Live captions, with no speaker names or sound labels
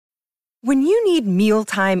When you need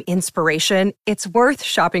mealtime inspiration, it's worth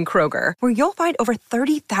shopping Kroger, where you'll find over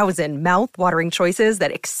 30,000 mouth-watering choices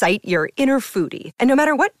that excite your inner foodie. And no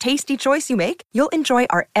matter what tasty choice you make, you'll enjoy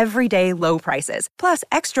our everyday low prices, plus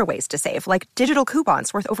extra ways to save, like digital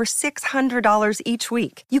coupons worth over $600 each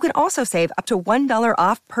week. You can also save up to $1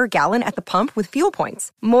 off per gallon at the pump with fuel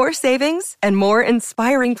points. More savings and more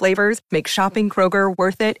inspiring flavors make shopping Kroger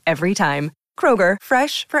worth it every time. Kroger,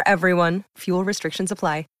 fresh for everyone. Fuel restrictions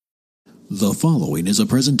apply. The following is a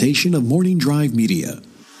presentation of Morning Drive Media.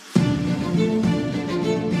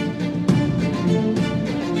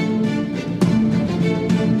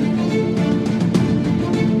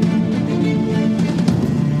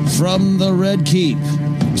 From the Red Keep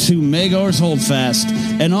to Magor's Holdfast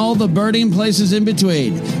and all the burning places in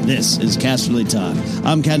between, this is Casterly Talk.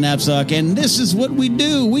 I'm Ken Knapsack, and this is what we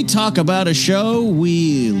do. We talk about a show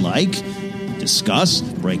we like, discuss,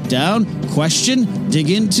 break down, question, dig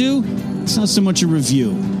into. It's not so much a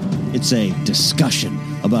review. It's a discussion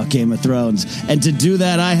about Game of Thrones. And to do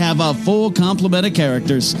that, I have a full complement of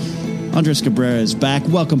characters. Andres Cabrera is back.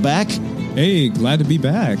 Welcome back. Hey, glad to be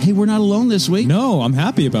back. Hey, we're not alone this week. No, I'm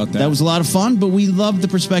happy about that. That was a lot of fun, but we love the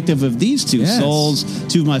perspective of these two souls,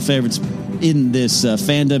 two of my favorites in this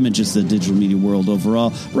fandom and just the digital media world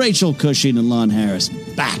overall. Rachel Cushing and Lon Harris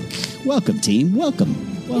back. Welcome, team. Welcome.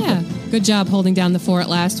 Yeah, good job holding down the fort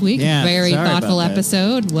last week. Yeah, very thoughtful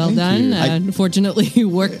episode. Well done. Unfortunately,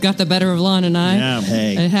 work got the better of Lon and I. Yeah,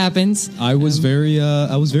 hey. It happens. I was very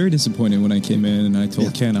disappointed when I came in and I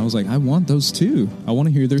told Ken, I was like, I want those too. I want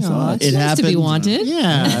to hear their thoughts. It nice to be wanted.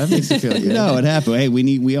 Yeah, that makes you feel good. No, it happened. Hey,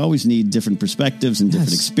 we always need different perspectives and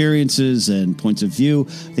different experiences and points of view.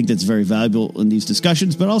 I think that's very valuable in these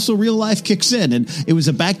discussions, but also real life kicks in. And it was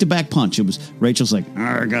a back-to-back punch. It was Rachel's like,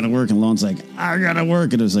 I gotta work, and Lon's like, I gotta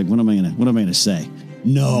work. And it was like, what am I gonna say?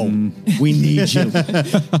 No, we need you.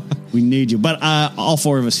 We need you. But all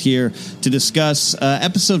four of us here to discuss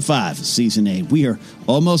episode 5, season 8. We are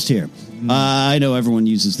almost here. I know everyone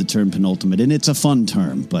uses the term penultimate, and it's a fun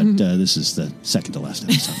term, but this is the second to last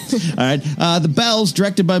episode. All right. The Bells,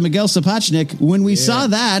 directed by Miguel Sapochnik. When we saw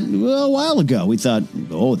that a while ago, we thought,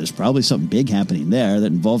 there's probably something big happening there that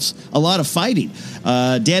involves a lot of fighting.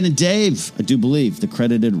 Dan and Dave, I do believe, the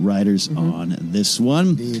credited writers on this one.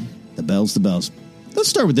 Indeed. The Bells. Let's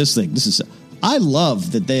start with this thing. I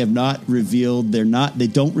love that they have not revealed, they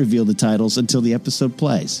don't reveal the titles until the episode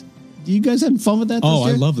plays. You guys having fun with that? Oh,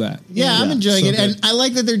 I love that. Yeah, I'm enjoying it. And I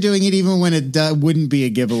like that they're doing it even when it wouldn't be a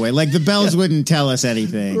giveaway. Like the Bells wouldn't tell us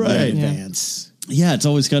anything in advance. Yeah, it's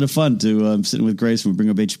always kind of fun to sitting with Grace when we bring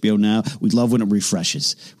up HBO Now. We love when it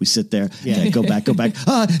refreshes. We sit there, go back.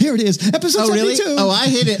 Here it is, episode 72. Really? Oh, I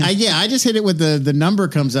hit it. I just hit it with the number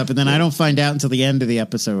comes up, and then I don't find out until the end of the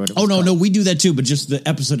episode. No, we do that too, but just the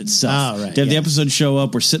episode itself. Oh, right. To have the episode show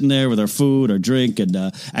up, we're sitting there with our food, our drink, and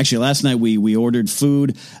actually last night we ordered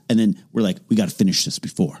food, and then we're like, we got to finish this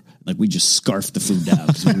before. Like we just scarfed the food down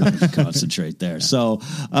because we wanted to concentrate there. So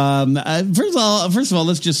first of all,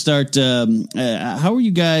 let's just start. How are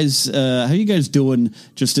you guys doing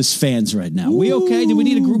just as fans right now? We okay? Do we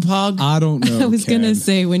need a group hug? I don't know. I was going to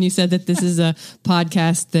say, when you said that this is a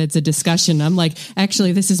podcast that's a discussion, I'm like,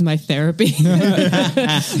 actually, this is my therapy.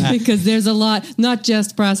 Because there's a lot, not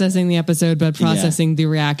just processing the episode, but processing the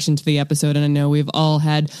reaction to the episode. And I know we've all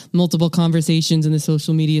had multiple conversations in the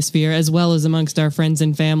social media sphere, as well as amongst our friends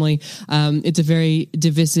and family. It's a very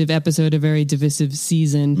divisive episode, a very divisive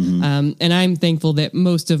season. And I'm thankful that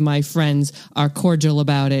most of my friends are cordial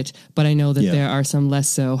about it, but I know that there are some less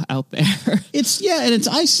so out there.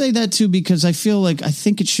 I say that too because I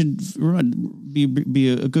think it should be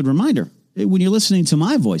a good reminder. When you're listening to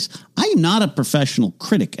my voice, I am not a professional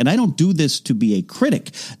critic, and I don't do this to be a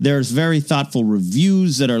critic. There's very thoughtful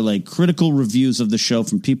reviews that are like critical reviews of the show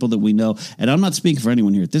from people that we know, and I'm not speaking for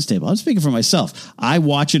anyone here at this table. I'm speaking for myself. I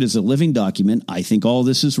watch it as a living document. I think all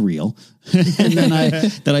this is real, and then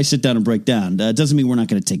I sit down and break down. It doesn't mean we're not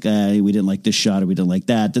going to take we didn't like this shot or we didn't like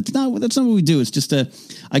that. That's not what we do. It's just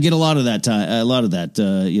I get a lot of that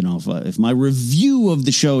time. If my review of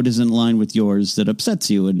the show doesn't align with yours, that upsets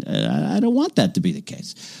you, and I don't want that to be the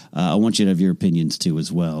case. I want you to have your opinions too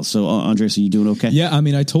as well. So, Andres, are you doing okay? Yeah, I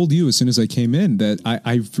mean, I told you as soon as I came in that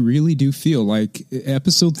I really do feel like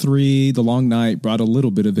episode 3, The Long Night, brought a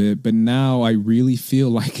little bit of it, but now I really feel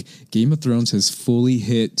like Game of Thrones has fully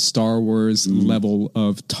hit Star Wars level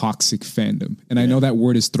of toxic fandom. And I know that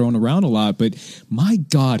word is thrown around a lot, but my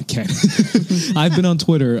God, Ken, I've been on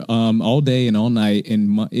Twitter all day and all night,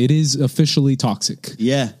 and it is officially toxic.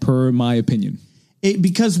 Yeah, per my opinion.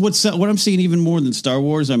 Because what I'm seeing even more than Star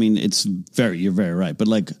Wars, I mean, you're very right, but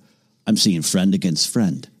like I'm seeing friend against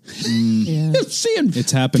friend. Yeah. Seeing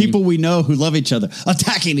It's happening. people we know who love each other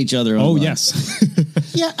attacking each other. Oh, online. yes.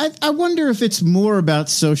 Yeah, I wonder if it's more about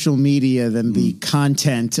social media than the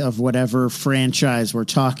content of whatever franchise we're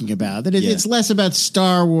talking about. That it's less about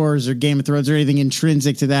Star Wars or Game of Thrones or anything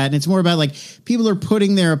intrinsic to that. And it's more about like people are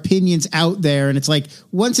putting their opinions out there. And it's like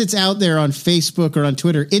once it's out there on Facebook or on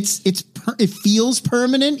Twitter, it feels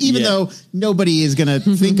permanent, even though nobody is going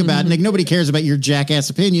to think about it. Like nobody cares about your jackass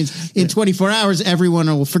opinions. In 24 hours, everyone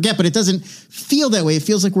will forget, but it doesn't feel that way. It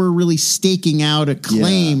feels like we're really staking out a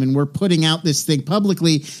claim and we're putting out this thing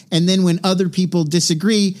publicly. And then when other people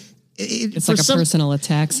disagree, it's like a personal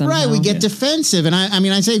attack somehow. Right, we get defensive. And I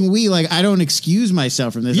mean, I say we, like, I don't excuse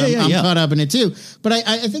myself from this. I'm caught up in it too. But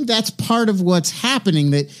I think that's part of what's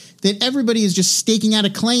happening, that everybody is just staking out a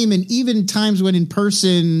claim. And even times when in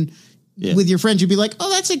person with your friends, you'd be like,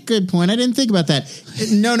 oh, that's a good point. I didn't think about that.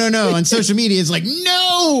 No. On social media, it's like,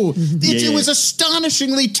 no, it was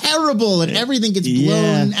astonishingly terrible. And everything gets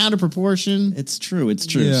blown out of proportion. It's true.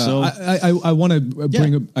 Yeah, So I want to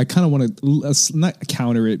bring I kind of want to not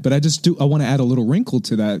counter it, but I want to add a little wrinkle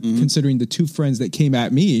to that, considering the two friends that came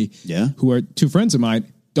at me, who are two friends of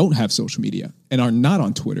mine, don't have social media and are not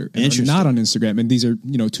on Twitter and are not on Instagram. And these are,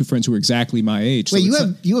 two friends who are exactly my age. Wait,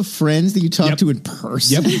 so you have friends that you talk to in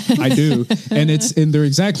person? Yep, I do. And they're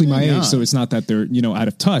exactly my age. So it's not that they're, out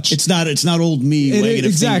of touch. it's not old me. Wagging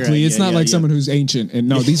Exactly. A It's not like someone who's ancient. And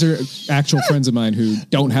no, these are actual friends of mine who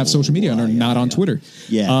don't have social media and are not on Twitter.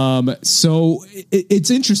 Yeah. So it's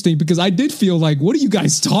interesting because I did feel like, what are you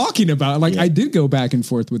guys talking about? Like I did go back and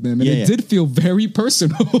forth with them and it did feel very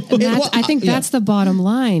personal. And I think that's the bottom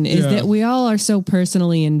line is that we all are so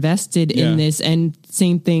personally invested in this. And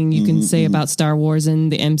same thing you can say about Star Wars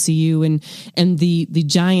and the MCU and the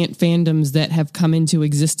giant fandoms that have come into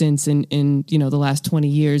existence in the last 20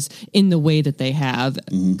 years in the way that they have,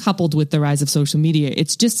 coupled with the rise of social media.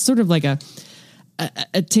 It's just sort of like a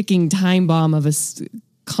ticking time bomb of a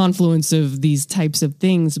confluence of these types of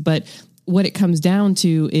things. But what it comes down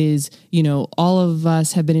to is, all of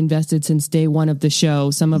us have been invested since day one of the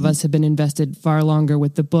show. Some of us have been invested far longer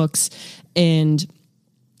with the books. And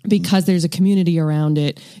because there's a community around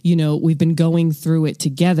it, we've been going through it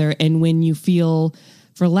together. And when you feel,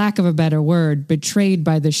 for lack of a better word, betrayed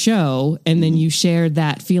by the show, and then you share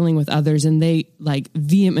that feeling with others and they like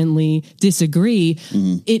vehemently disagree,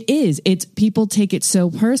 it's people take it so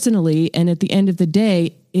personally. And at the end of the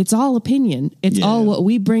day, it's all opinion. It's all what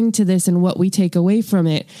we bring to this and what we take away from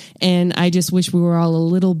it. And I just wish we were all a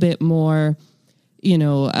little bit more,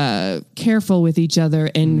 careful with each other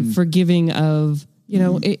and forgiving of,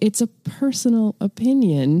 it's a personal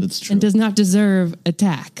opinion. That's true. And does not deserve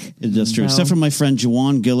attack. That's true. Except for my friend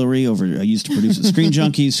Juwan Guillory I used to produce at Screen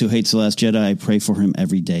Junkies, who hates The Last Jedi. I pray for him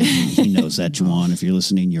every day. He knows that, Juwan. If you're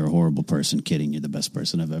listening, you're a horrible person. Kidding. You're the best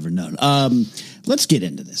person I've ever known. Let's get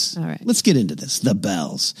into this. All right. Let's get into this. The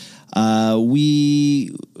bells.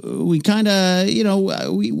 We kind of,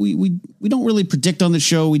 we don't really predict on the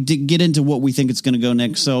show. We did get into what we think it's going to go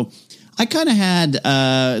next. So I kind of had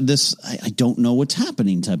this I don't know what's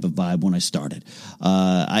happening type of vibe when I started.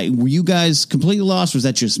 Were you guys completely lost, or was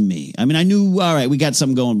that just me? I mean, I knew, all right, we got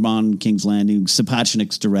something going on King's Landing.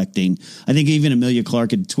 Sapochnik's directing. I think even Emilia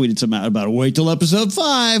Clarke had tweeted something out about wait till episode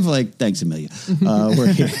 5. Like, thanks, Emilia.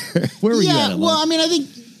 We're here. Where were you at? Well, I mean, I think,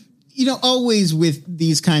 always with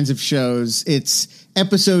these kinds of shows, it's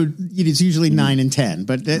usually 9 and 10,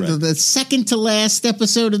 but the second to last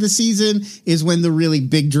episode of the season is when the really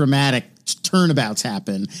big dramatic turnabouts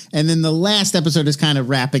happen. And then the last episode is kind of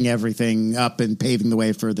wrapping everything up and paving the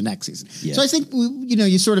way for the next season. Yeah. So I think,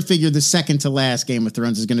 you sort of figure the second to last Game of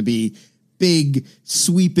Thrones is going to be big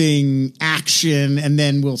sweeping action. And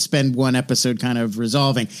then we'll spend one episode kind of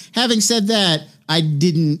resolving. Having said that, I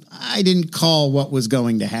didn't call what was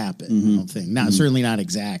going to happen. I don't think. Certainly not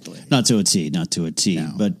exactly. Not to a T. No.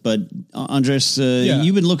 But Andres,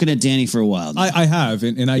 you've been looking at Danny for a while now. I have,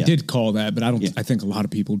 and I did call that, but I don't. I think a lot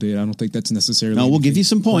of people did. I don't think that's necessarily. No, we'll give you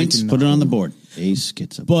some points. Put it on the board. Ace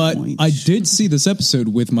gets a point. But I did see this episode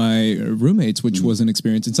with my roommates, which was an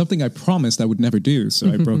experience and something I promised I would never do.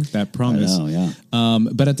 So I broke that promise.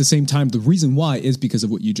 But at the same time, the reason why is because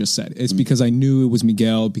of what you just said. It's because I knew it was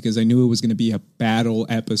Miguel, because I knew it was going to be a battle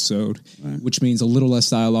episode, which means a little less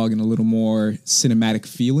dialogue and a little more cinematic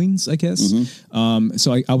feelings, I guess.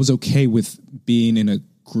 So I was okay with being in a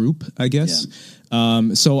group, I guess.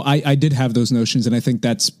 So I did have those notions, and I think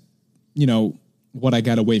that's, what I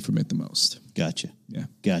got away from it the most. Gotcha. Yeah.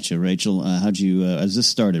 Gotcha. Rachel, how'd you, as this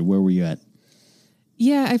started, where were you at?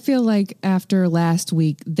 Yeah, I feel like after last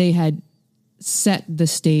week, they had set the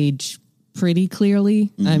stage pretty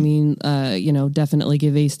clearly. I mean, definitely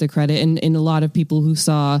give Ace the credit, and a lot of people who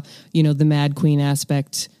saw, the Mad Queen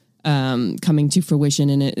aspect coming to fruition,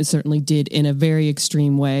 and it certainly did in a very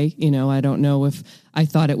extreme way. I don't know if I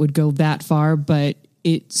thought it would go that far, but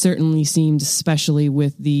it certainly seemed, especially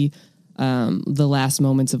with the last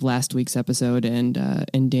moments of last week's episode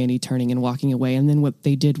and Danny turning and walking away, and then what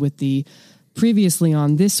they did with the previously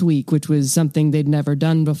on this week, which was something they'd never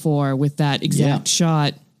done before with that exact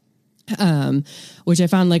shot, which I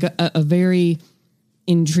found like a very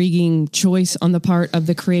intriguing choice on the part of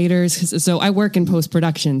the creators. So I work in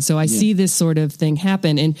post-production, so I see this sort of thing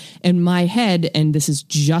happen, and in my head, and this is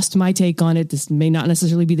just my take on it, this may not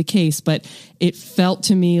necessarily be the case, but it felt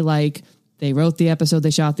to me like they wrote the episode,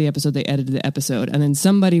 they shot the episode, they edited the episode, and then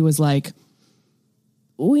somebody was like,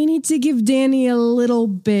 we need to give Danny a little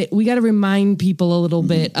bit, we got to remind people a little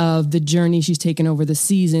bit of the journey she's taken over the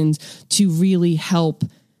seasons to really help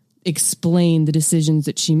explain the decisions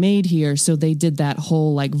that she made here. So they did that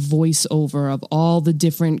whole like voiceover of all the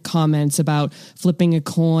different comments about flipping a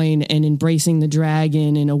coin and embracing the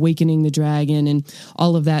dragon and awakening the dragon and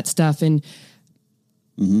all of that stuff. And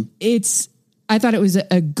I thought it was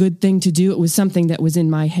a good thing to do. It was something that was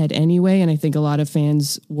in my head anyway, and I think a lot of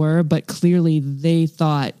fans were, but clearly they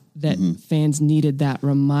thought that fans needed that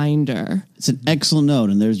reminder. It's an excellent note,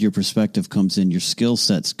 and there's your perspective comes in, your skill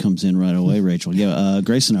sets comes in right away, Rachel. Yeah,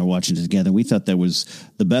 Grace and I were watching it together. We thought that was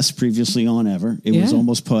the best previously on ever. It was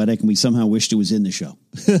almost poetic, and we somehow wished it was in the show.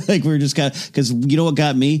 Like we were just because you know what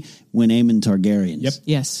got me? When Aemon Targaryen. Yep.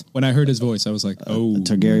 Yes. When I heard his voice, I was like, oh. A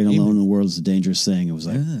Targaryen alone in the world is a dangerous thing. It was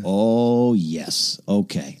like, oh, yes.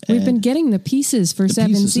 Okay. We've been getting the pieces for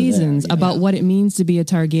 7 seasons about what it means to be a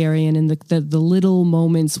Targaryen and the little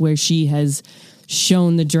moments where she has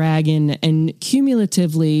shown the dragon, and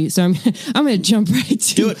cumulatively, so I'm going to jump right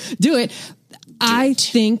to do it. I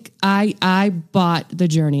think I bought the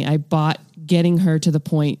journey. I bought getting her to the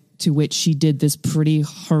point to which she did this pretty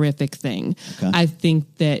horrific thing. Okay. I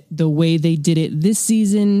think that the way they did it this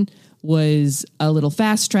season was a little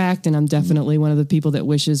fast tracked, and I'm definitely one of the people that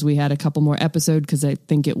wishes we had a couple more episodes because I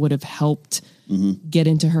think it would have helped get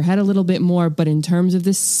into her head a little bit more. But in terms of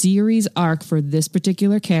the series arc for this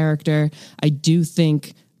particular character, I do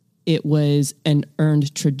think it was an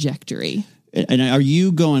earned trajectory. And are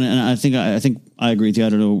you going? And I think I agree with you. I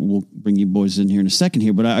don't know. We'll bring you boys in here in a second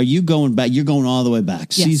here. But are you going back? You're going all the way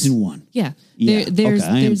back. Yes. Season 1. Yeah.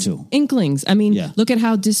 There's inklings. I mean, look at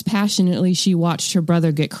how dispassionately she watched her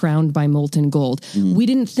brother get crowned by molten gold. We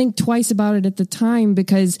didn't think twice about it at the time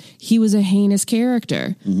because he was a heinous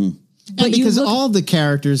character. But because all the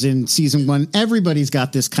characters in season 1, everybody's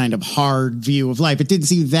got this kind of hard view of life. It didn't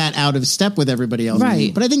seem that out of step with everybody else.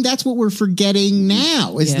 Right. But I think that's what we're forgetting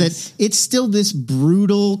now is that it's still this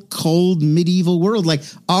brutal, cold, medieval world. Like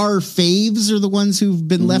our faves are the ones who've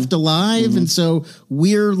been left alive. And so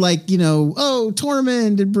we're like,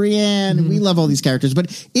 Tormund and Brienne, and we love all these characters.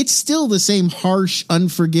 But it's still the same harsh,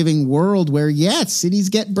 unforgiving world where, cities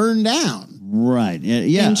get burned down. Right.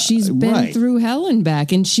 Yeah. And she's been through hell and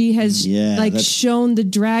back, and she has shown the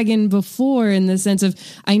dragon before in the sense of,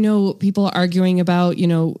 I know people are arguing about,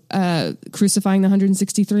 crucifying the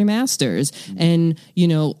 163 masters. And,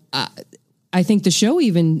 I think the show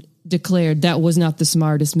even declared that was not the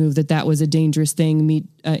smartest move, that was a dangerous thing.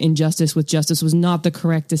 Injustice with justice was not the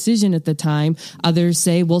correct decision at the time. Others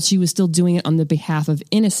say, well, she was still doing it on the behalf of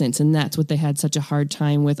innocence, and that's what they had such a hard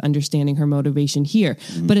time with understanding her motivation here.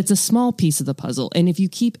 But it's a small piece of the puzzle, and if you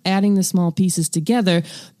keep adding the small pieces together,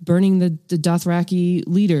 burning the Dothraki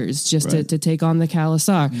leaders just to take on the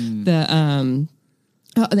Khalasar,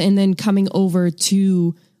 and then coming over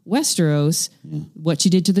to Westeros, what she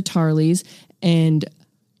did to the Tarleys, and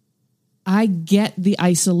I get the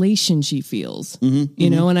isolation she feels,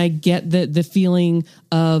 and I get the feeling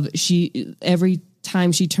of every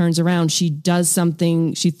time she turns around, she does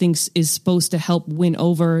something she thinks is supposed to help win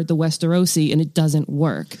over the Westerosi, and it doesn't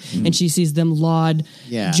work. And she sees them laud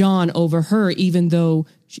Jon over her, even though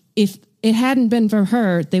if it hadn't been for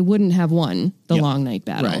her, they wouldn't have won the Long Night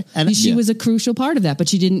Battle. Right. And she was a crucial part of that, but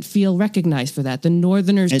she didn't feel recognized for that. The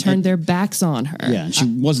Northerners turned their backs on her. Yeah, and she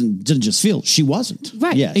didn't just feel, she wasn't.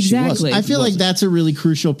 Right, yeah, exactly. I feel like that's a really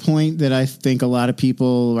crucial point that I think a lot of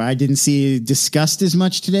people, I didn't see discussed as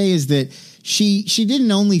much today, is that she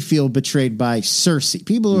didn't only feel betrayed by Cersei.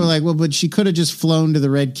 People were like, well, but she could have just flown to the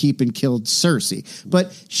Red Keep and killed Cersei.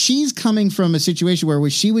 But she's coming from a situation where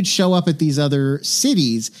she would show up at these other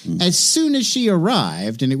cities as soon as she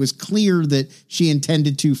arrived, and it was clear that she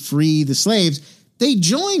intended to free the slaves. They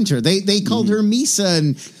joined her. They called her Misa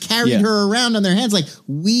and carried her around on their hands. Like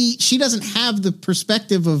she doesn't have the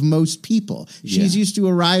perspective of most people. She's used to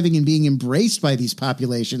arriving and being embraced by these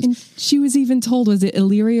populations. And she was even told, was it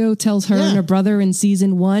Illyrio tells her and her brother in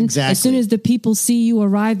season 1? Exactly. As soon as the people see you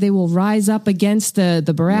arrive, they will rise up against the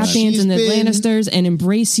Baratheons and the Lannisters and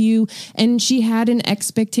embrace you. And she had an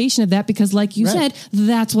expectation of that because, like you said,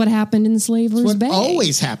 that's what happened in Slaver's Bay.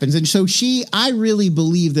 Always happens. And so I really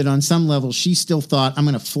believe that on some level, she still thought, I'm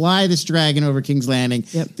going to fly this dragon over King's Landing.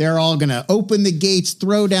 They're all going to open the gates,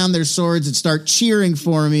 throw down their swords and start cheering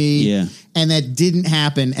for me. Yeah. And that didn't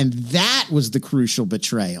happen. And that was the crucial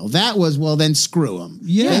betrayal. That was, well, then screw them.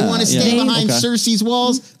 Yeah. They want to stay behind Cersei's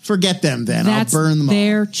walls. Forget them then. That's I'll burn them all.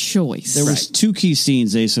 their choice. There was 2 key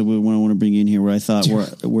scenes, Asa, I want to bring in here where I thought were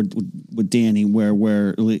with Dany,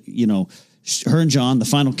 where you know, her and Jon, the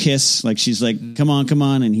final kiss, like she's like, come on.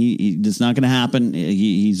 And it's not going to happen.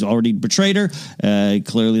 He's already betrayed her.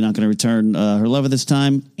 Clearly not going to return her love at this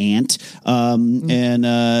time. And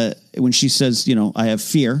when she says, you know, I have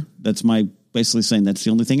fear, that's basically saying that's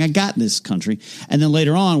the only thing I got in this country. And then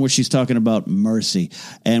later on where she's talking about mercy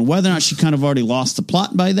and whether or not she kind of already lost the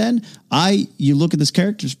plot by then, you look at this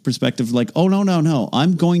character's perspective like, oh, no.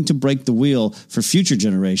 I'm going to break the wheel for future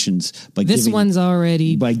generations by giving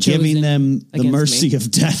them the mercy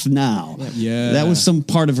of death now. Yeah. That was some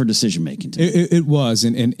part of her decision making. It was.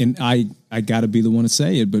 And I got to be the one to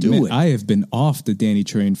say it, but I have been off the Dany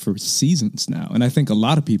train for seasons now. And I think a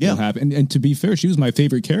lot of people have. And to be fair, she was my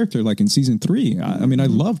favorite character, like in season 3. I mean, I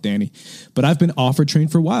love Dany, but I've been off her train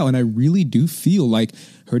for a while. And I really do feel like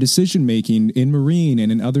her decision making in Marine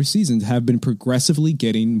and in other seasons have been progressively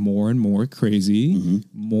getting more and more crazy,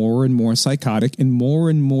 more and more psychotic, and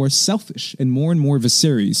more selfish, and more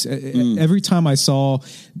Viserys. Every time I saw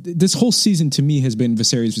this whole season, to me has been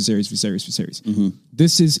Viserys.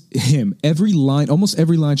 This is him. Almost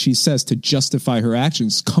every line she says to justify her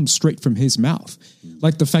actions comes straight from his mouth.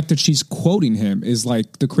 Like the fact that she's quoting him is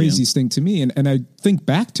like the craziest thing to me. And I think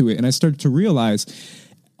back to it and I started to realize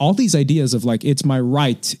all these ideas of like, it's my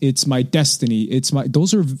right, it's my destiny,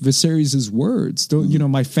 those are Viserys' words. You know,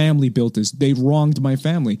 my family built this. They wronged my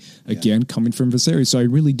family. Again, coming from Viserys. So I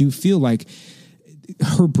really do feel like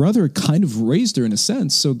her brother kind of raised her in a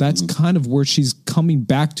sense. So that's kind of where she's coming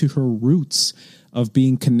back to her roots of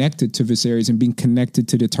being connected to Viserys and being connected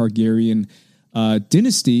to the Targaryen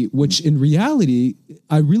dynasty, which in reality,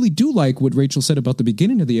 I really do like what Rachel said about the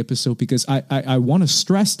beginning of the episode, because I want to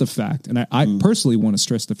stress the fact, and I personally want to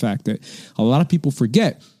stress the fact that a lot of people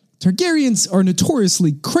forget Targaryens are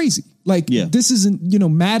notoriously crazy. Like this isn't, you know,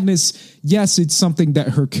 madness. Yes, it's something that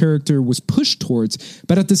her character was pushed towards,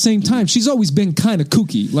 but at the same time, she's always been kind of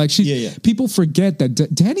kooky. Like people forget that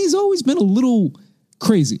Dany's always been a little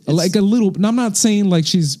crazy, like a little, and I'm not saying like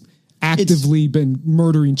she's actively been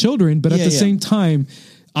murdering children, but at the same time,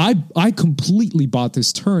 I completely bought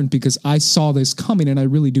this turn because I saw this coming, and I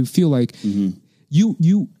really do feel like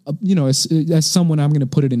you know, as someone, I'm going to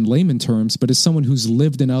put it in layman terms, but as someone who's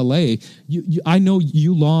lived in LA, I know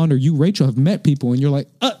you, Lon, or you, Rachel, have met people, and you're like,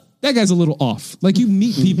 that guy's a little off. Like you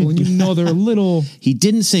meet people and you know they're a little. He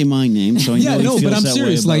didn't say my name, so I know. But I'm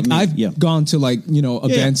serious. Like I've gone to like, you know,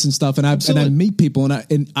 events and stuff, and I meet people,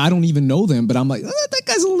 and I don't even know them, but I'm like, that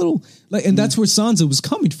guy's a little like, and that's where Sansa was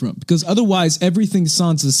coming from, because otherwise everything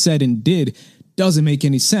Sansa said and did doesn't make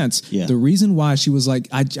any sense. The reason why she was like,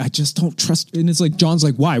 I just don't trust, and it's like John's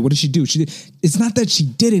like, why? What did she do? It's not that she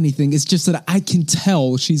did anything. It's just that I can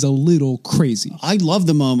tell she's a little crazy. I love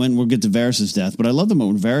the moment, we'll get to Varys' death, but I love the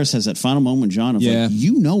moment when Varys has that final moment with John of like,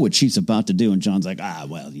 you know what she's about to do, and John's like,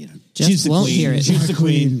 well, you know, she's the queen. Hear it. She's the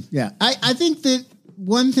queen. Yeah, I think that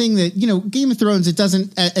one thing that, you know, Game of Thrones, it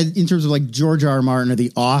doesn't, in terms of like George R. R. Martin or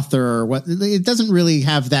the author or what, it doesn't really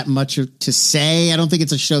have that much to say. I don't think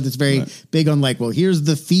it's a show that's very big on like, well, here's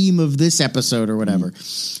the theme of this episode or whatever.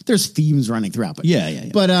 There's themes running throughout. But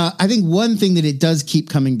But I think one thing that it does keep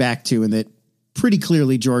coming back to, and that pretty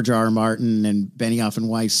clearly George R. R. Martin and Benioff and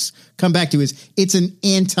Weiss come back to, is it's an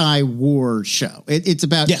anti-war show. It's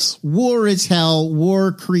about war is hell.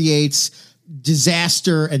 War creates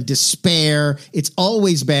disaster and despair. It's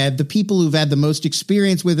always bad. The people who've had the most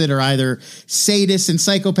experience with it are either sadists and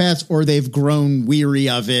psychopaths, or they've grown weary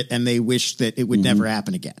of it and they wish that it would never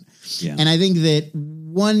happen again. And I think that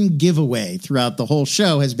one giveaway throughout the whole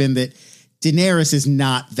show has been that Daenerys is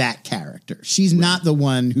not that character. She's not the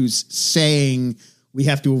one who's saying we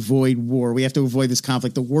have to avoid war. We have to avoid this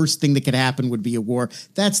conflict. The worst thing that could happen would be a war.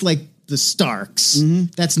 That's like the Starks.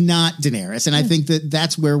 That's not Daenerys. And I think that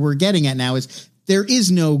that's where we're getting at now, is there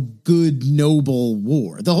is no good, noble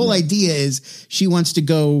war. The whole idea is she wants to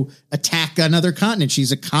go attack another continent.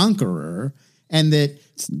 She's a conqueror. and that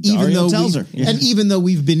even though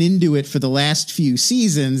we've been into it for the last few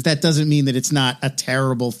seasons, that doesn't mean that it's not a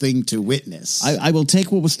terrible thing to witness. I will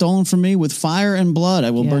take what was stolen from me with fire and blood.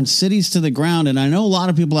 I will burn cities to the ground. And I know a lot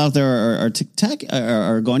of people out there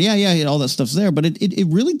are going, yeah, all that stuff's there, but it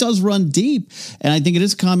really does run deep. And I think it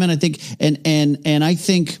is a comment. I think, and I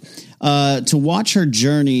think to watch her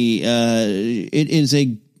journey, it is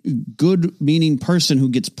a good meaning person who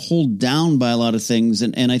gets pulled down by a lot of things.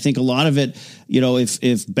 And I think a lot of it,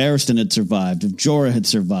 if Barristan had survived, if Jorah had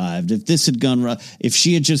survived, if this had gone, if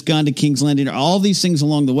she had just gone to King's Landing, all these things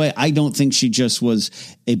along the way, I don't think she just was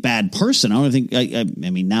a bad person. I don't think, I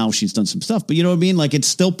mean, now she's done some stuff, but you know what I mean? Like, it's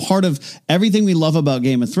still part of everything we love about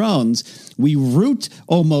Game of Thrones. We root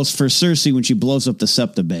almost for Cersei when she blows up the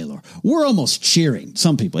Sept of Baelor. We're almost cheering.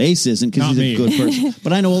 Some people, Ace isn't because he's a good person,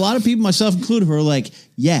 but I know a lot of people, myself included, who are like,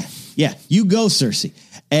 yeah, you go, Cersei.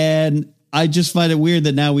 And I just find it weird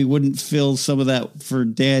that now we wouldn't feel some of that for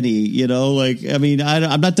Dany, I mean,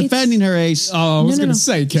 I'm not defending her, Ace. Oh, I was going to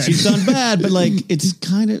say, Ken. She's done bad, but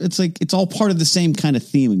it's all part of the same kind of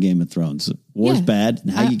theme of Game of Thrones. War's bad,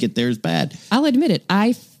 and how you get there is bad. I'll admit it.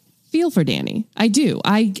 I feel for Dany. I do.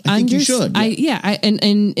 I think you should. I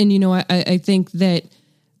think that,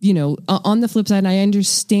 on the flip side, I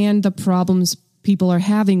understand the problems people are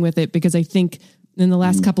having with it, because I think in the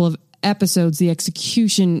last couple of episodes, the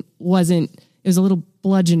execution it was a little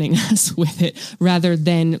bludgeoning us with it rather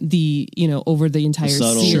than the, over the entire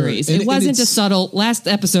series. Sure. It wasn't a subtle. Last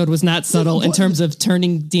episode was not subtle in terms of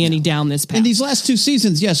turning Dany down this path. And these last two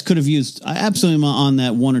seasons, yes, could have used absolutely on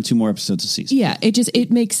that one or two more episodes a season. Yeah,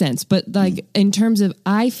 it makes sense. But in terms of,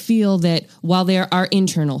 I feel that while there are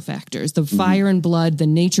internal factors, the fire and blood, the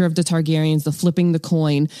nature of the Targaryens, the flipping the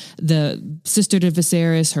coin, the sister to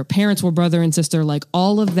Viserys, her parents were brother and sister, like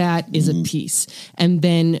all of that is a piece. And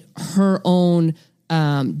then her own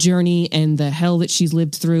journey and the hell that she's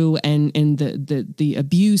lived through, and the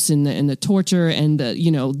abuse and the torture and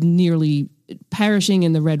the nearly perishing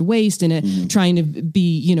in the Red Waste, and it trying to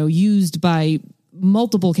be used by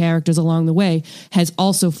multiple characters along the way, has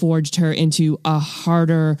also forged her into a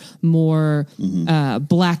harder, more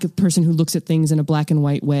black person who looks at things in a black and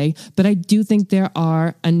white way. But I do think there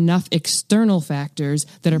are enough external factors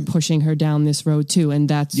that are pushing her down this road too. And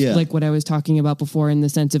that's like what I was talking about before, in the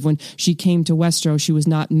sense of when she came to Westeros, she was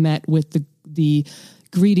not met with the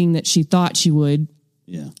greeting that she thought she would.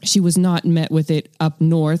 Yeah. She was not met with it up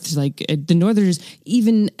north. Like the Northerners,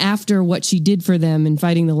 even after what she did for them in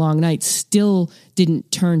fighting the Long Night, still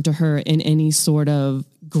didn't turn to her in any sort of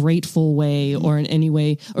grateful way or in any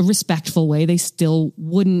way, a respectful way. They still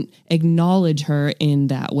wouldn't acknowledge her in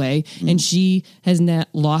that way. And she has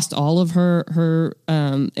lost all of her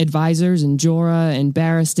advisors, and Jorah and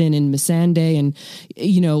Barristan and Missandei,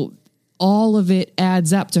 and, all of it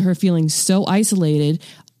adds up to her feeling so isolated.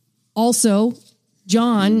 Also,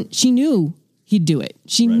 Jon, she knew he'd do it.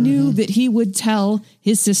 She knew that he would tell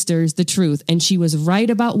his sisters the truth, and she was right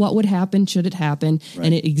about what would happen should it happen,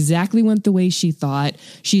 and it exactly went the way she thought.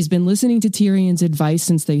 She's been listening to Tyrion's advice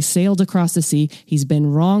since they sailed across the sea. He's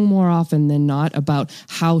been wrong more often than not about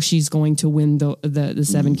how she's going to win the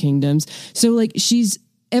Seven Kingdoms. So, like, she's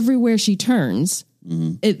everywhere she turns.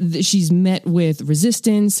 She's met with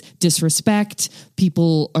resistance, disrespect,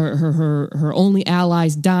 people, or her only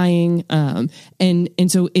allies dying, and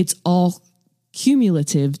so it's all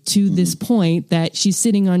cumulative to this point that she's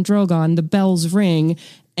sitting on Drogon, the bells ring,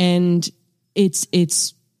 and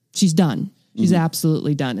she's done. She's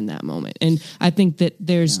absolutely done in that moment. And I think that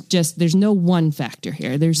there's no one factor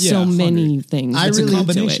here. There's so many things. It's a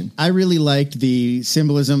combination. I really liked the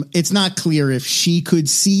symbolism. It's not clear if she could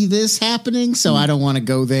see this happening, so I don't want to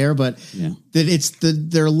go there, but that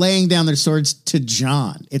they're laying down their swords to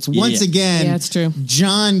Jon. It's once again, it's true.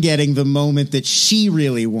 Jon getting the moment that she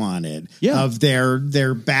really wanted of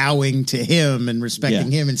their bowing to him and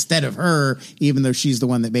respecting him instead of her, even though she's the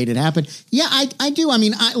one that made it happen. Yeah, I do. I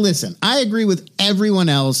mean, I agree with everyone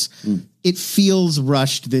else. It feels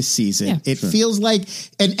rushed this season. It feels like,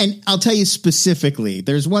 and I'll tell you specifically,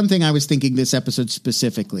 there's one thing I was thinking this episode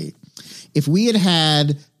specifically. If we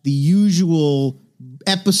had the usual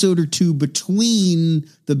episode or two between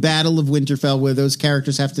the Battle of Winterfell, where those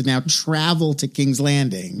characters have to now travel to King's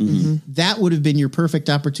Landing, that would have been your perfect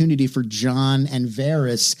opportunity for Jon and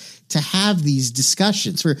Varys to have these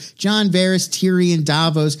discussions. For Jon, Varys, Tyrion,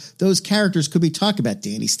 Davos, those characters could be talking about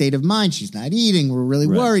Dany's state of mind. She's not eating. We're really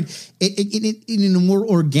worried. In a more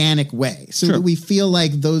organic way, so that we feel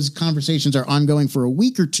like those conversations are ongoing for a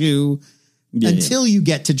week or two until you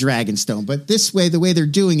get to Dragonstone. But this way, the way they're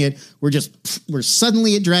doing it, we're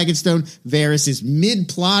suddenly at Dragonstone. Varys is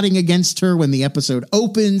mid-plotting against her when the episode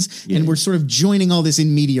opens, and we're sort of joining all this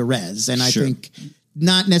in media res. And I think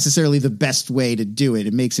not necessarily the best way to do it.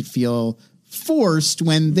 It makes it feel forced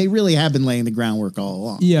when they really have been laying the groundwork all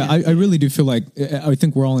along. Yeah, I really do feel like, I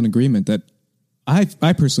think we're all in agreement that I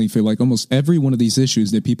personally feel like almost every one of these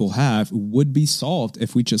issues that people have would be solved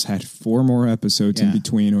if we just had 4 more episodes in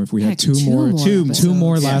between, or if we had two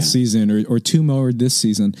more last season, or 2 more this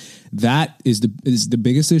season. That is the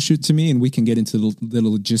biggest issue to me. And we can get into the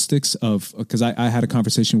logistics of, because I had a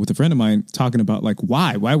conversation with a friend of mine talking about like,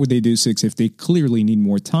 why would they do 6 if they clearly need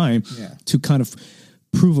more time to kind of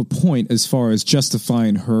prove a point as far as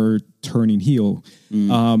justifying her turning heel.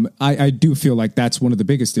 I do feel like that's one of the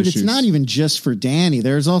biggest issues. But it's not even just for Dany.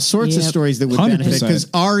 There's all sorts of stories that would benefit, because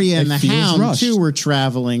Arya and the Hound too were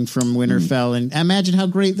traveling from Winterfell, and imagine how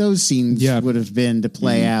great those scenes would have been to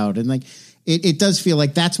play out. And like, it does feel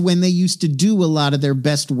like that's when they used to do a lot of their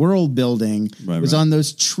best world building, was on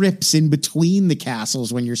those trips in between the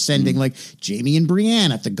castles, when you're sending like Jaime and Brienne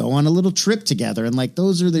have to go on a little trip together. And like,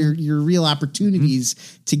 those are your real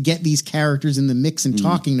opportunities to get these characters in the mix and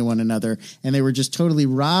talking to one another. And they were just totally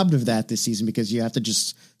robbed of that this season, because you have to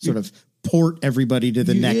just sort of port everybody to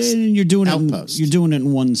the next you're doing outpost. You're doing it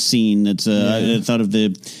in one scene. That's I thought of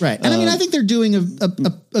the right. And I mean, I think they're doing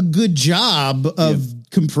a good job of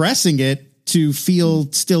compressing it to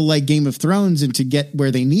feel still like Game of Thrones and to get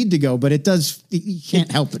where they need to go, but you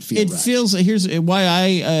can't help but feel it feels. Here's why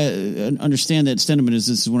I understand that sentiment is.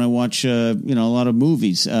 This is when I watch a lot of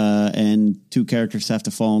movies and 2 characters have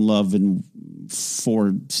to fall in love in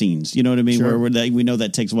 4 scenes. You know what I mean? Sure. Where we know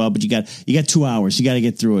that takes a while, but you got 2 hours. You got to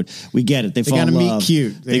get through it. We get it. They fall in love. Meet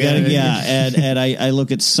cute. They got to and I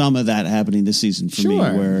look at some of that happening this season for me,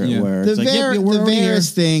 where the it's like, the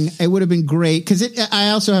Varys thing, it would have been great, because I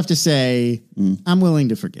also have to say I'm willing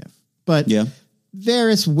to forgive, but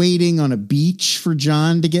Varys waiting on a beach for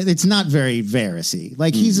Jon to get, it's not very Varys-y.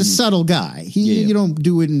 Like, he's a subtle guy. You don't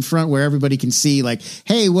do it in front where everybody can see, like,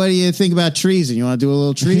 hey, what do you think about treason? You want to do a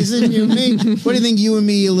little treason? You and me? What do you think, you and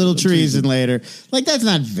me, a little treason later? Like, that's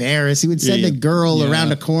not Varys. He would send a girl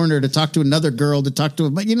around a corner to talk to another girl to talk to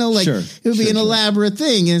him. But, it would be an elaborate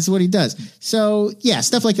thing, and it's what he does. So,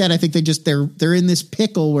 stuff like that. I think they're in this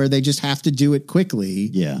pickle where they just have to do it quickly.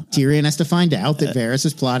 Yeah. Tyrion has to find out that Varys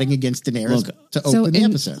is plotting against Daenerys to open the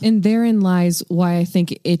episode. And therein lies why I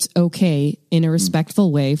think it's okay in a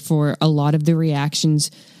respectful way for a lot of the reactions.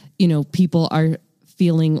 People are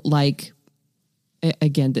feeling like,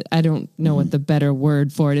 again, I don't know what the better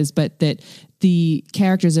word for it is, but that the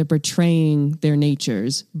characters are betraying their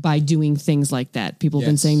natures by doing things like that. People have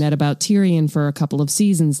been saying that about Tyrion for a couple of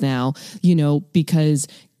seasons now, because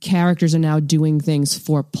characters are now doing things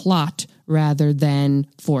for plot rather than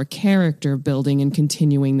for character building and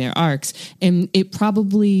continuing their arcs. And it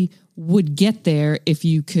probably would get there if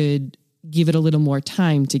you could give it a little more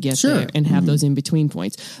time to get there and have those in between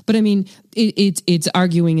points. But I mean, it's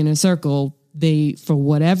arguing in a circle. They, for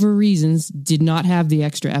whatever reasons, did not have the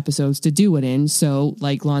extra episodes to do it in. So,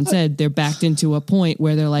 like Lon said, they're backed into a point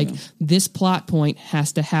where they're like, this plot point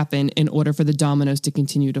has to happen in order for the dominoes to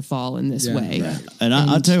continue to fall in this way. Right. And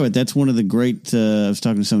I'll tell you what, that's one of the great, I was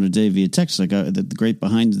talking to someone today via text, like the great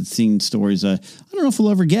behind the scenes stories. I don't know if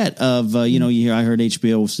we'll ever get of, I heard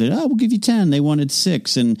HBO said, we'll give you 10. They wanted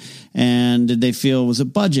 6. And did they feel, was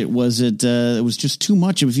it budget? Was it was just too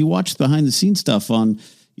much? If you watch behind the scenes stuff on,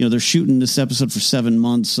 they're shooting this episode for 7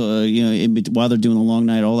 months, while they're doing the long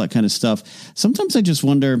night, all that kind of stuff. Sometimes I just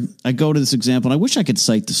wonder, I go to this example, and I wish I could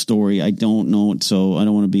cite the story. I don't know it, so I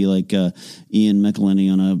don't want to be like Ian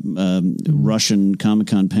McElhenney on a Russian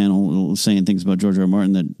Comic-Con panel saying things about George R. R.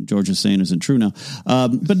 Martin that George is saying isn't true now.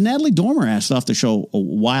 But Natalie Dormer asked off the show a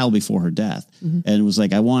while before her death, and was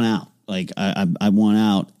like, I want out. Like, I want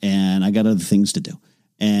out, and I got other things to do.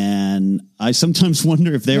 And I sometimes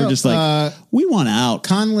wonder if they were just like, we want out.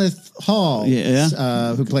 Conleth Hall,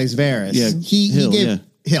 who plays Varys. Yeah, he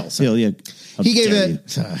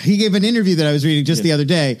gave an interview that I was reading just the other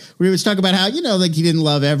day where he was talking about how, like, he didn't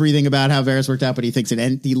love everything about how Varys worked out, but he thinks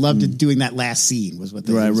he loved doing that last scene was what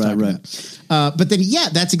they was talking about. But then,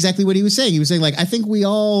 that's exactly what he was saying. He was saying, like, I think we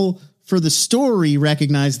all, for the story,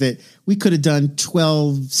 recognize that we could have done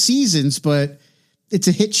 12 seasons, but it's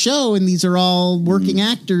a hit show, and these are all working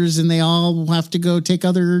actors, and they all have to go take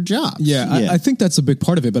other jobs. I think that's a big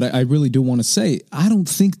part of it, but I really do want to say, I don't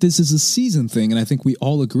think this is a season thing, and I think we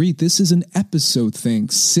all agree this is an episode thing.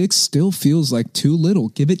 6 still feels like too little.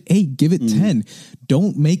 Give it 8, give it 10.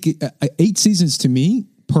 Don't make it 8 seasons to me,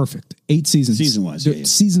 perfect. 8 seasons. Season-wise.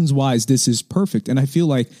 Seasons-wise, this is perfect, and I feel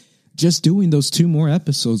like just doing those 2 more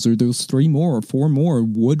episodes or those 3 more or 4 more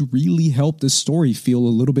would really help the story feel a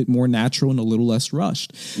little bit more natural and a little less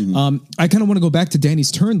rushed. I kind of want to go back to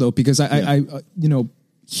Danny's turn though, because I you know,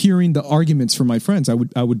 hearing the arguments from my friends,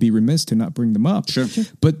 I would be remiss to not bring them up. Sure.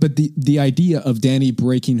 But the idea of Danny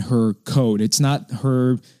breaking her code, it's not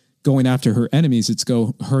her going after her enemies, it's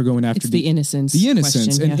her going after the innocence. The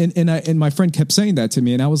innocence. Question, and my friend kept saying that to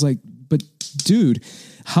me, and I was like, but dude,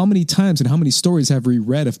 how many times and how many stories have we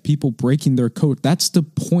read of people breaking their code? That's the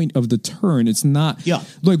point of the turn. It's not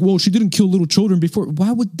like, well, she didn't kill little children before.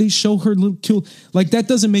 Why would they show her kill? Like, that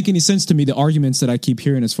doesn't make any sense to me. The arguments that I keep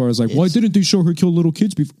hearing as far as like, why didn't they show her kill little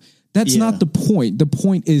kids before? That's not the point. The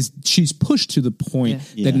point is she's pushed to the point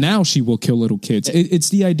that now she will kill little kids. It's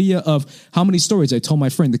the idea of how many stories I told my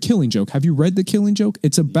friend, The Killing Joke. Have you read The Killing Joke?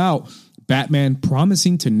 It's about Batman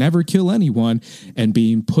promising to never kill anyone and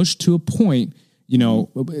being pushed to a point, you know,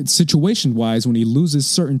 situation wise, when he loses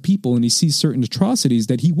certain people and he sees certain atrocities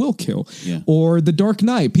that he will kill. Or The Dark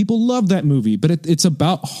Knight. People love that movie, but it's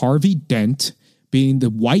about Harvey Dent being the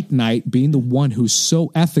White Knight, being the one who's so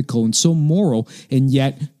ethical and so moral, and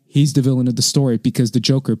yet he's the villain of the story because the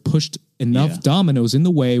Joker pushed enough dominoes in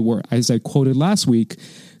the way where, as I quoted last week,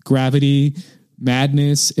 gravity,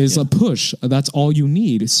 madness is a push. That's all you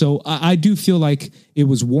need. So I do feel like it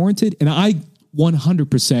was warranted, and I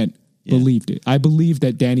 100% believed it. I believed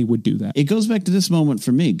that Danny would do that. It goes back to this moment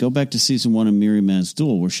for me. Go back to season 1 of Miri Man's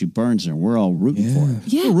Duel where she burns her. We're all rooting for her.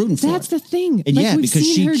 Yeah, we're rooting for that's her. the thing. And like, we've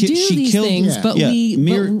seen her do these things, but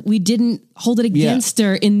we didn't hold it against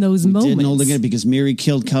her in those moments. Didn't hold it against because Miri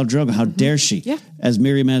killed Khal Drogo. How dare she? Yeah. As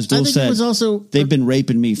Miri Man's Duel said, it was also, they've been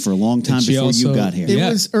raping me for a long time before you got here. It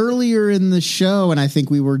was earlier in the show, and I think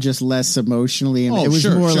we were just less emotionally. And it was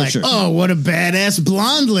more like, oh, what a badass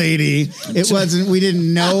blonde lady. It wasn't. We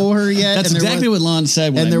didn't know her yet. That's exactly what Lon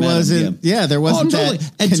said. When and I there met wasn't. him, there wasn't totally.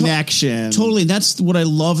 that connection. Totally. That's what I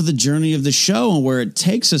love of the journey of the show and where it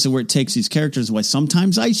takes us and where it takes these characters. Why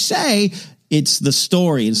sometimes I say it's the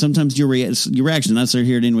story, and sometimes your reaction. That's what I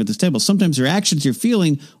hear it in with this table. Sometimes your actions you're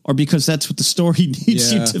feeling are because that's what the story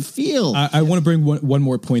needs you to feel. I want to bring one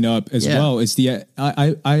more point up as well. Is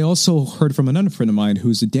I also heard from another friend of mine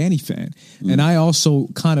who's a Danny fan, and I also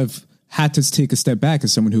kind of had to take a step back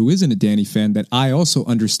as someone who isn't a Danny fan, that I also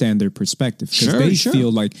understand their perspective because they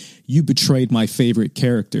feel like you betrayed my favorite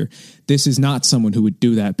character. This is not someone who would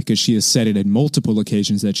do that because she has said it at multiple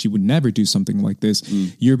occasions that she would never do something like this.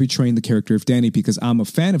 You're betraying the character of Danny because I'm a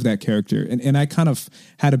fan of that character. And I kind of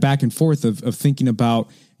had a back and forth of thinking about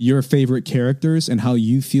your favorite characters and how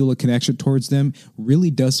you feel a connection towards them really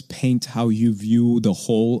does paint how you view the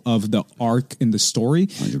whole of the arc in the story.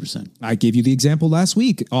 100%. I gave you the example last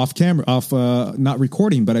week off camera, not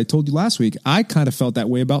recording, but I told you last week, I kind of felt that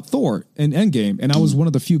way about Thor in Endgame. And I was one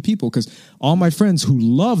of the few people because all my friends who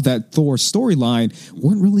love that Thor storyline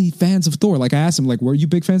weren't really fans of Thor. Like I asked them, like, were you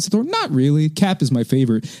big fans of Thor? Not really. Cap is my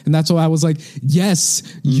favorite. And that's why I was like, yes,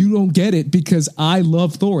 you don't get it because I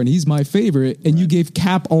love Thor and he's my favorite. And you gave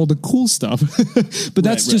Cap all the cool stuff. But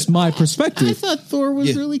that's just my perspective. I thought Thor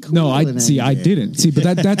was really cool. No, I didn't. See,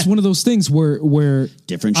 but that's one of those things where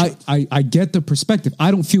different. I get the perspective. I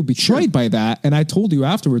don't feel betrayed by that. And I told you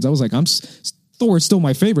afterwards, I was like, Thor is still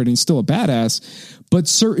my favorite and he's still a badass. But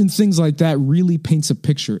certain things like that really paints a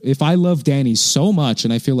picture. If I love Dany so much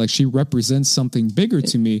and I feel like she represents something bigger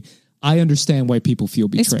to me, I understand why people feel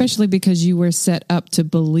betrayed. Especially because you were set up to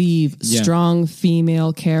believe strong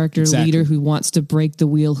female character leader who wants to break the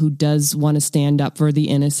wheel, who does want to stand up for the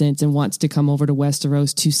innocent and wants to come over to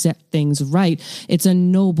Westeros to set things right. It's a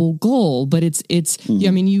noble goal, but it's I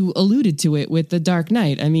mean, you alluded to it with The Dark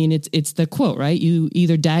Knight. I mean, it's the quote, right? You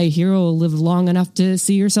either die a hero or live long enough to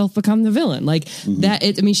see yourself become the villain. Like that.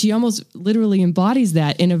 I mean, she almost literally embodies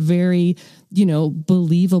that in a very,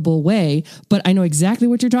 believable way. But I know exactly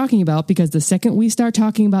what you're talking about because the second we start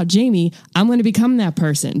talking about Jaime, I'm going to become that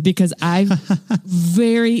person because I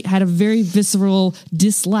had a very visceral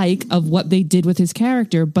dislike of what they did with his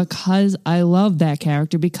character because I love that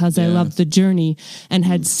character, because I loved the journey and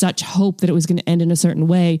had such hope that it was going to end in a certain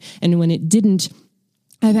way. And when it didn't,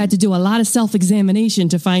 I've had to do a lot of self-examination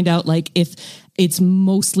to find out like if it's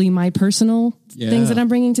mostly my personal things that I'm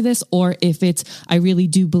bringing to this, or if it's, I really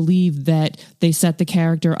do believe that they set the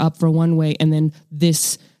character up for one way and then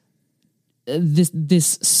this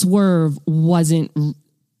swerve wasn't,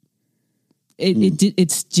 I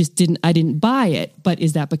didn't buy it. But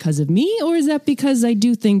is that because of me, or is that because I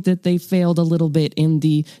do think that they failed a little bit in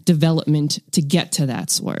the development to get to that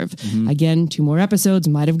swerve? Again, 2 more episodes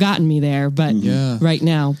might have gotten me there, but right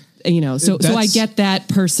now So I get that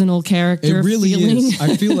personal character. It really feeling. is.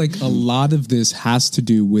 I feel like a lot of this has to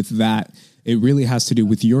do with that. It really has to do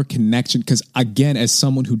with your connection. Because again, as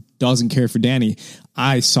someone who doesn't care for Danny,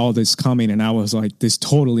 I saw this coming and I was like, this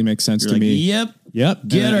totally makes sense to me. Yep.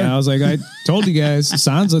 Get her. And I was like, I told you guys.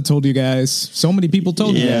 Sansa told you guys. So many people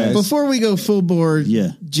told you guys. Before we go full board,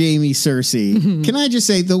 Jamie, Cersei, can I just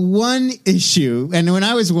say the one issue, and when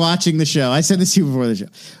I was watching the show, I said this to you before the show,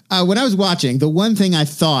 when I was watching, the one thing I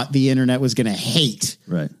thought the internet was going to hate,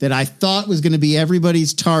 that I thought was going to be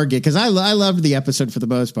everybody's target, because I loved the episode for the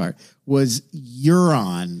most part, was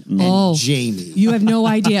Euron and Jamie. You have no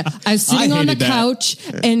idea. I was sitting on the couch,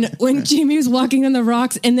 and when Jamie was walking on the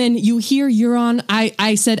rocks, and then you hear Euron,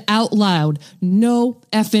 I said out loud, no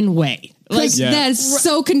effing way. Like, that is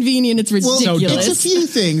so convenient. It's ridiculous. Well, it's a few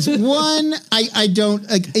things. One, I don't,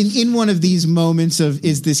 like, in one of these moments of,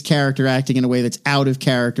 is this character acting in a way that's out of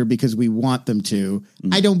character because we want them to?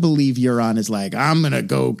 I don't believe Euron is like, I'm going to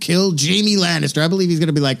go kill Jamie Lannister. I believe he's going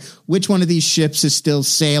to be like, which one of these ships is still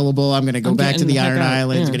sailable? I'm going to go back to the Iron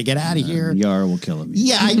Islands. I'm going to get out of here. Yara will kill him.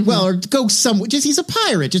 Or go somewhere. Just, he's a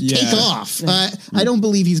pirate. Just take off. I don't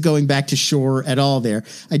believe he's going back to shore at all there.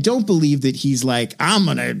 I don't believe that he's like, I'm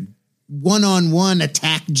going to one-on-one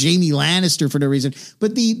attack Jamie Lannister for no reason.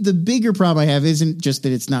 But the bigger problem I have isn't just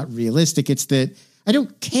that it's not realistic. It's that I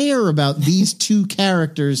don't care about these two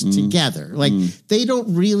characters together. Like, they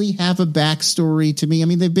don't really have a backstory to me. I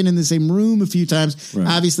mean, they've been in the same room a few times. Right.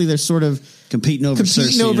 Obviously, they're sort of competing over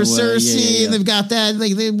Cersei. And they've got that,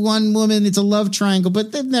 like, they one woman, it's a love triangle,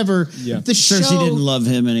 but they've never, the show, Cersei didn't love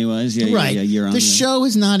him anyways. The show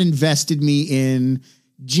has not invested me in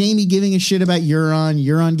Jamie giving a shit about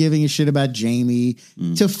Euron giving a shit about Jamie,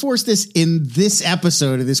 to force this in this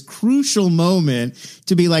episode of this crucial moment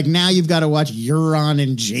to be like, now you've got to watch Euron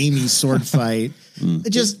and Jamie sword fight.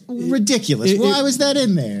 Just ridiculous. Why was that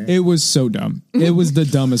in there? It was so dumb. It was the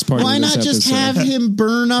dumbest part of this episode. Why not just have him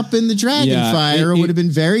burn up in the dragon fire? It would have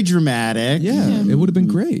been very dramatic. It would have been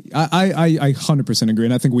great. I 100% agree.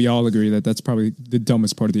 And I think we all agree that that's probably the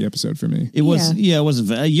dumbest part of the episode for me. It was, it wasn't.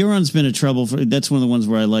 Euron's been a trouble. That's one of the ones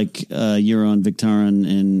where I like Euron Victarion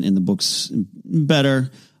in the books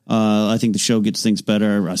better. I think the show gets things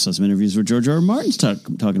better. I saw some interviews where George R. R. Martin's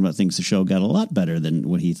talking about things the show got a lot better than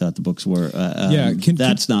what he thought the books were.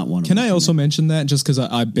 That's not one of them. Can I also mention that, just because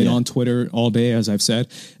I've been on Twitter all day, as I've said,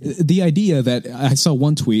 the idea that I saw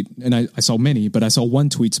one tweet, and I saw many, but I saw one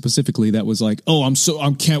tweet specifically that was like,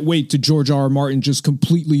 I can't wait to George R. R. Martin just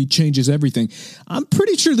completely changes everything. I'm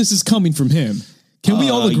pretty sure this is coming from him. Can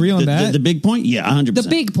we all agree on that? The big point? Yeah, 100%. The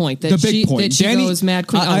big point that she Danny, goes mad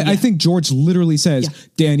queen. I think George literally says,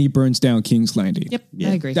 Danny burns down King's Landing. Yep, I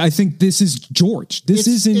agree. I think this is George.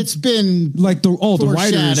 It's been like the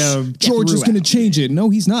writers. George is going to change it.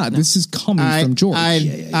 No, he's not. No. This is coming from George.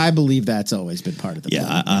 I believe that's always been part of the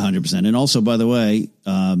plan. 100%. And also, by the way,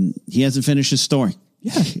 he hasn't finished his story.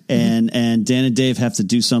 Yeah. And Dan and Dave have to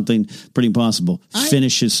do something pretty impossible.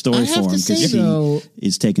 Finish his story for him because he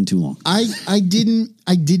is taking too long. I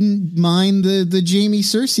didn't mind the Jamie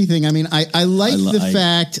Cersei thing. I mean, I like the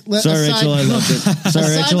fact. Sorry, Rachel, I loved it.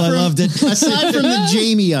 Sorry, Rachel, I loved it. Aside from the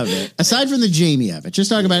Jamie of it, just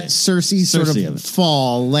talking about Cersei's sort of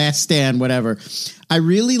fall, last stand, whatever. I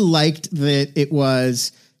really liked that it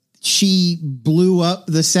was, she blew up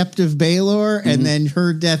the Sept of Baelor, and then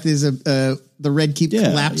her death is the Red Keep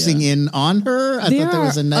collapsing in on her. I thought that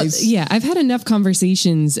was a nice... I've had enough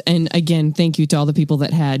conversations, and again, thank you to all the people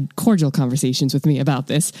that had cordial conversations with me about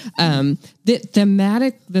this. The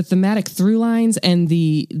thematic through lines and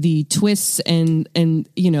the twists and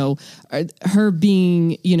her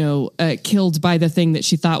being, killed by the thing that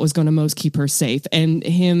she thought was going to most keep her safe, and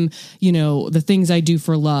him, the things I do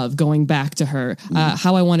for love, going back to her,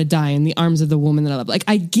 how I want to die in the arms of the woman that I love. Like,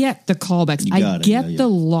 I get the callbacks. I get the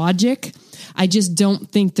logic. I just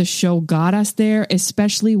don't think the show got us there,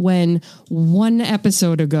 especially when one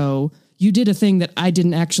episode ago you did a thing that I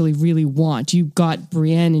didn't actually really want. You got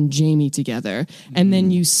Brienne and Jamie together, and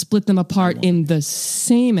then you split them apart in the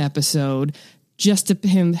same episode just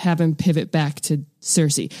to have him pivot back to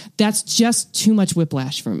Cersei. That's just too much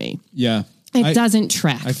whiplash for me. Yeah. It doesn't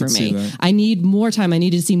track for me. I need more time. I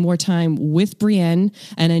needed to see more time with Brienne,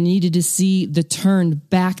 and I needed to see the turn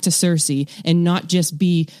back to Cersei, and not just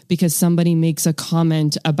be because somebody makes a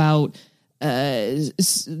comment about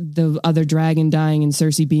the other dragon dying and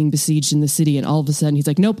Cersei being besieged in the city, and all of a sudden he's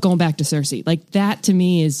like, nope, going back to Cersei. Like, that to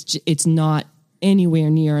me it's not anywhere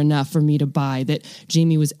near enough for me to buy that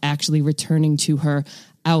Jamie was actually returning to her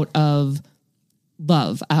out of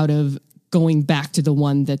love, out of going back to the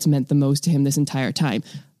one that's meant the most to him this entire time.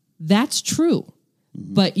 That's true.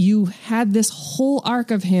 But you had this whole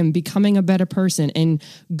arc of him becoming a better person and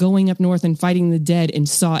going up north and fighting the dead and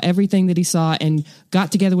saw everything that he saw and got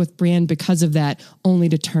together with Brienne because of that, only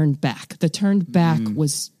to turn back. The turn back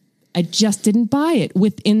was, I just didn't buy it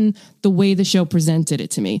within the way the show presented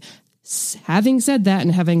it to me. Having said that,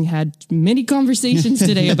 and having had many conversations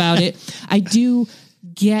today about it, I do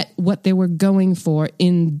get what they were going for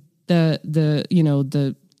in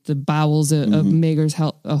the bowels of Maegor's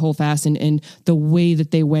Holdfast and the way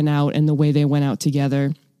that they went out and the way they went out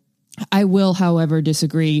together. I will, however,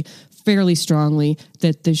 disagree fairly strongly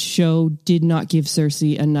that the show did not give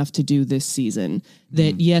Cersei enough to do this season.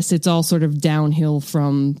 That yes, it's all sort of downhill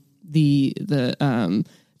from the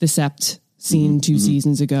Sept scene 2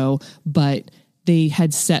 seasons ago, but they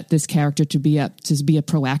had set this character to be a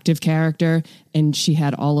proactive character, and she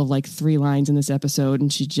had all of like 3 lines in this episode,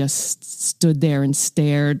 and she just stood there and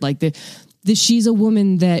stared. Like she's a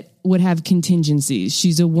woman that would have contingencies.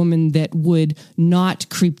 She's a woman that would not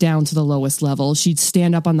creep down to the lowest level. She'd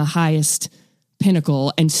stand up on the highest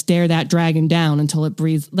pinnacle and stare that dragon down until it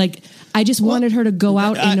breathed. Like, I just wanted her to go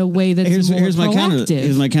out in a way that's here's my proactive.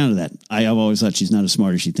 Here's my counter to that. I've always thought she's not as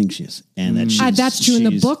smart as she thinks she is, and that that's true in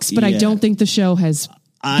the books, but I don't think the show has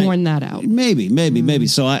borne that out. Maybe.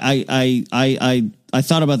 So I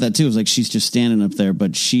thought about that too. It was like, she's just standing up there,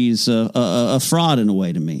 but she's a fraud in a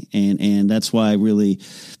way to me, and that's why I really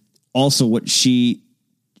also what she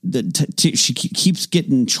keeps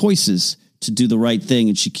getting choices to do the right thing,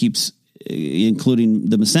 and she keeps.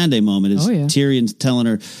 Including the Missandei moment is Tyrion telling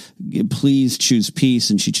her, please choose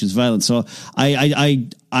peace, and she chooses violence. So I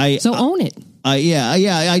own it.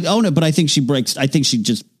 I own it, but I think she breaks. I think she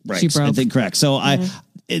just breaks. She broke. I think cracks. So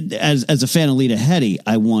as a fan of Lita Headey,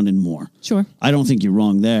 I wanted more. Sure. I don't think you're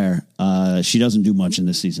wrong there. She doesn't do much in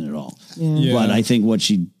this season at all. Yeah. But I think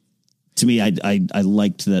to me, I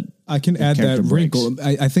liked that. I can add that wrinkle.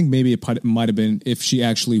 I think maybe it might have been if she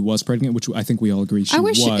actually was pregnant, which I think we all agree she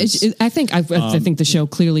was. I think the show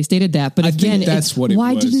clearly stated that. But again, that's what it was.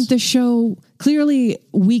 Why didn't the show, clearly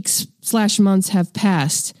weeks/months have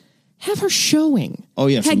passed, have her showing? Oh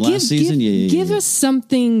yeah, from last season. Give us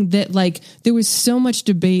something that, like, there was so much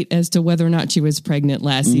debate as to whether or not she was pregnant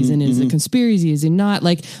last season. Is it conspiracy? Is it not?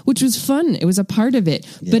 Like, which was fun. It was a part of it.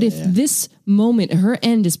 But if this moment, her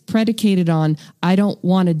end is predicated on, I don't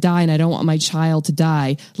want to die and I don't want my child to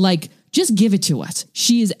die, like, just give it to us.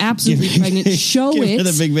 She is absolutely pregnant. Show give it. Her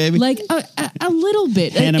the big baby. Like a little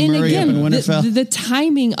bit. Hannah Murray up in Winterfell. The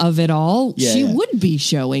timing of it all, she would be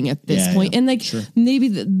showing at this point. And like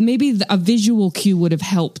maybe a visual cue would have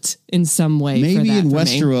helped in some way. Maybe in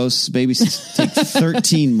Westeros, babies take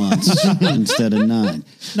 13 months instead of 9.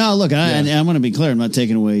 No, look, I'm going to be clear. I'm not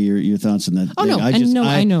taking away your thoughts on that. Oh, no.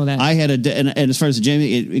 I know that. I had and as far as the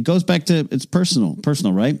Jamie, it goes back to, it's personal,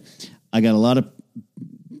 right? I got a lot of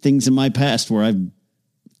things in my past where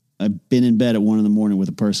I've been in bed at 1 a.m. with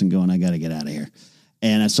a person going, I got to get out of here.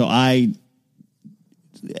 And so I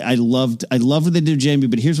loved what they did, Jamie,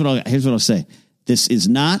 but here's what I'll say. This is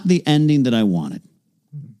not the ending that I wanted.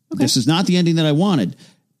 Okay. This is not the ending that I wanted,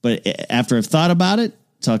 but after I've thought about it,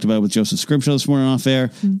 talked about it with Joseph Scrimshaw this morning off air,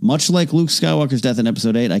 much like Luke Skywalker's death in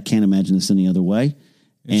episode 8, I can't imagine this any other way.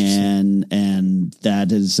 And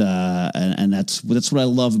that is and that's what I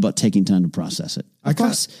love about taking time to process it. Of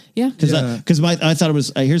course, because I thought it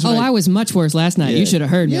was here's what I was much worse last night. You should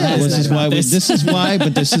have heard me. This is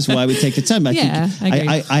why we take the time.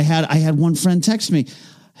 I had one friend text me,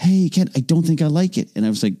 "Hey Ken, I don't think I like it," and I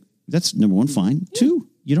was like, "That's number one, fine. 2,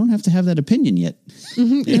 you don't have to have that opinion yet."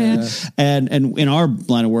 And in our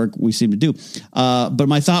line of work, we seem to do. But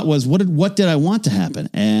my thought was, what did I want to happen?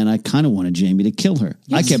 And I kind of wanted Jamie to kill her.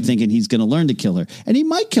 Yes. I kept thinking he's going to learn to kill her, and he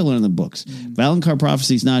might kill her in the books. Valonqar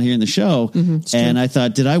Prophecy's not here in the show, and I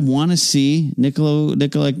thought, did I want to see Nikolai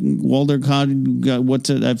Walder?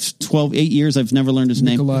 I've 8 years. I've never learned his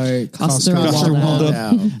name. Nikolai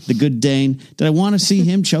Coster-Waldau, the Good Dane. Did I want to see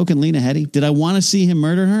him choking Lena Headey? Did I want to see him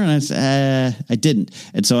murder her? And I said, I didn't.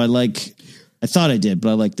 And so I thought I did, but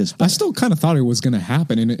I like this better. I still kind of thought it was going to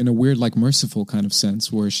happen in a weird, like, merciful kind of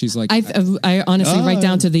sense where she's like... I honestly, right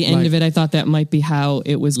down to the end of it, I thought that might be how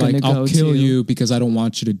it was going to go. I'll kill you because I don't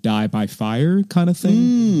want you to die by fire kind of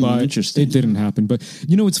thing. But interesting. It didn't happen. But,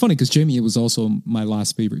 it's funny because Jamie was also my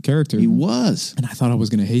last favorite character. He was. And I thought I was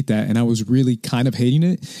going to hate that. And I was really kind of hating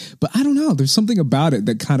it. But I don't know. There's something about it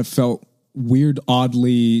that kind of felt weird,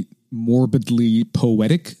 oddly... morbidly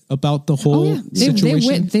poetic about the whole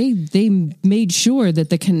situation. They made sure that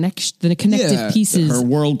the connective pieces, her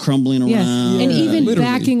world crumbling around, and even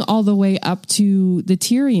backing all the way up to the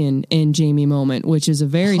Tyrion and Jamie moment, which is a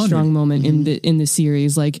very strong moment in the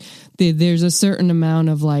series. Like there's a certain amount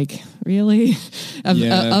of like really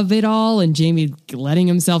of it all, and Jaime letting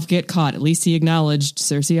himself get caught. At least he acknowledged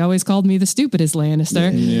Cersei always called me the stupidest Lannister,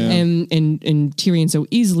 and Tyrion so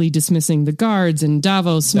easily dismissing the guards and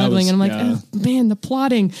Davos smuggling, and I'm like, oh, man, the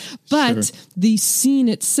plotting. But the scene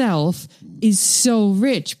itself is so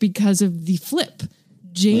rich because of the flip.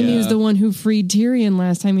 Jaime is the one who freed Tyrion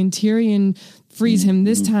last time, and Tyrion frees him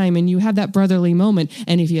this time, and you have that brotherly moment.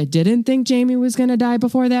 And if you didn't think Jaime was going to die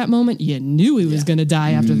before that moment, you knew he was going to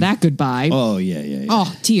die after that goodbye. Oh, yeah.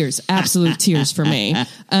 Oh, tears. Absolute tears for me.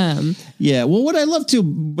 Yeah. Well, what I love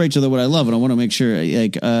too, Rachel, what I love, and I want to make sure,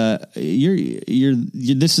 like, you're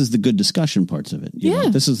this is the good discussion parts of it. You know?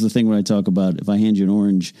 This is the thing where I talk about if I hand you an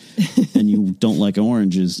orange and you don't like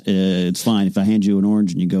oranges, it's fine. If I hand you an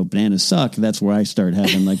orange and you go, bananas suck, that's where I start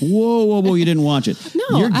having like, whoa, you didn't watch it.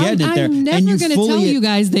 No, you're getting it there. I'm never going to tell you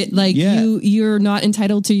guys that like you're not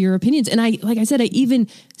entitled to your opinions. And I said, I even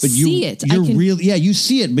see it. You're you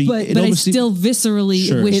see it, but I still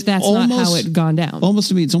viscerally wish that's not how it gone down. Almost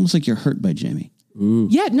to me, it's almost like you're hurt by Jaime. Ooh.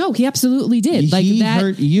 Yeah, no, he absolutely did. He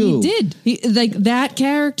hurt you. He did. Like that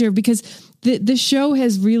character, because the show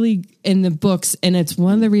has really, in the books, and it's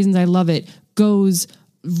one of the reasons I love it, goes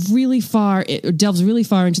really far, it delves really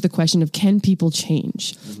far into the question of can people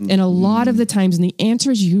change? And a lot of the times, and the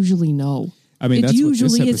answer is usually no. I mean, it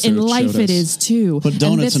usually is. In life, it is too. Put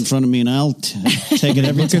donuts in front of me, and I'll take it every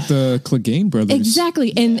time. Look at the Clegane brothers.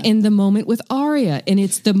 Exactly, and the moment with Arya, and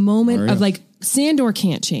it's the moment of like Sandor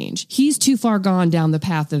can't change. He's too far gone down the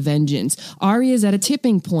path of vengeance. Arya's at a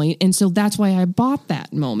tipping point, and so that's why I bought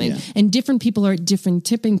that moment. Yeah. And different people are at different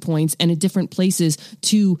tipping points and at different places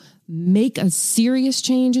to make a serious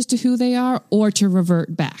change as to who they are or to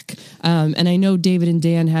revert back. And I know David and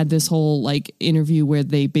Dan had this whole like interview where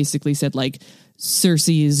they basically said like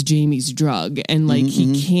Cersei is Jaime's drug, and like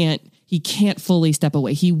he can't fully step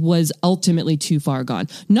away. He was ultimately too far gone.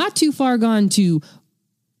 Not too far gone to,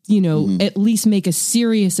 at least make a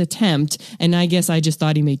serious attempt. And I guess I just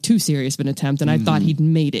thought he made too serious of an attempt, and I thought he'd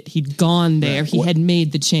made it. He'd gone there. He had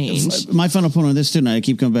made the change. My final point on this too, and I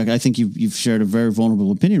keep coming back, I think you've shared a very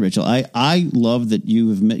vulnerable opinion, Rachel. I love that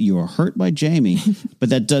you are hurt by Jaime, but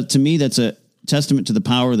that to me, that's a testament to the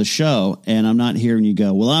power of the show, and I'm not hearing you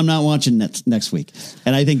go, well, I'm not watching next week.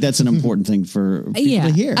 And I think that's an important thing for people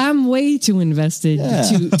to hear. I'm way too invested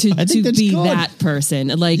to be good. That person.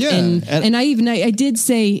 Like, and I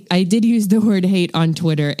did use the word hate on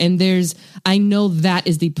Twitter, and I know that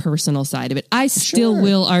is the personal side of it. I still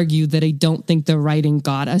will argue that I don't think the writing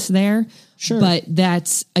got us there. Sure. But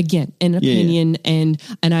that's, again, an opinion, and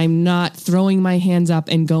I'm not throwing my hands up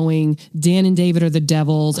and going, Dan and David are the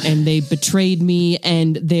devils, and they betrayed me,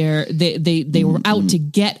 and they were out to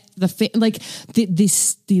get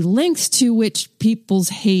the lengths to which people's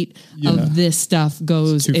hate of this stuff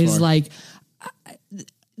goes is like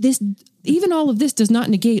this. Even all of this does not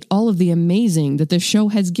negate all of the amazing that the show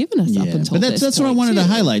has given us up until this. But that's what I wanted to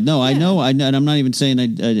highlight. No, I know, and I'm not even saying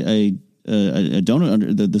I don't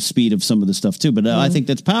under the speed of some of the stuff too, but I think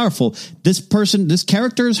that's powerful. This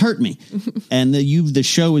character has hurt me, and the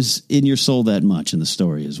show is in your soul that much, in the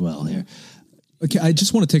story as well here. Okay, I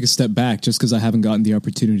just want to take a step back, just because I haven't gotten the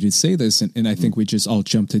opportunity to say this, and I think we just all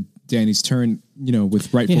jumped to Danny's turn,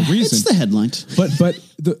 with rightful reason. It's the headlines, but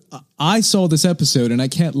I saw this episode, and I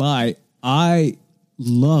can't lie, I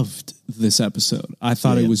loved this episode. I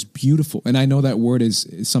thought it was beautiful, and I know that word is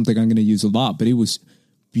something I'm going to use a lot, but it was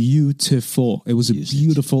beautiful. It was a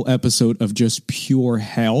beautiful episode of just pure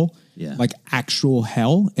hell, like actual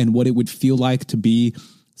hell, and what it would feel like to be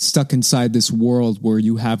stuck inside this world where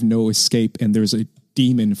you have no escape, and there's a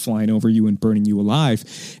demon flying over you and burning you alive.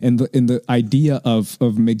 And the idea of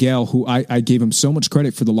Miguel, who I gave him so much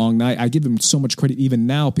credit for The Long Night. I give him so much credit even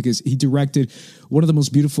now because he directed one of the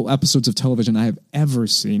most beautiful episodes of television I have ever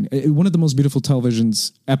seen. One of the most beautiful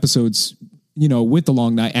television's episodes, with The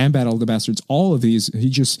Long Night and Battle of the Bastards, all of these, he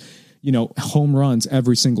just, home runs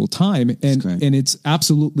every single time. And it's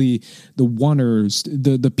absolutely the wonders,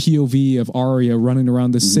 the POV of Arya running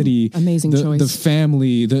around the city. Amazing choice. The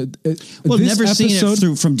family, never seen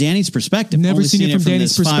it from Danny's perspective. Never seen it from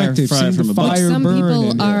Danny's perspective. Some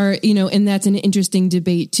people are, and that's an interesting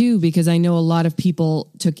debate too, because I know a lot of people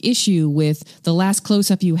took issue with the last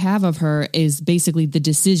close-up you have of her is basically the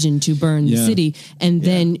decision to burn the city. And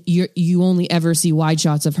then you only ever see wide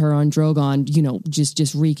shots of her on Drogon,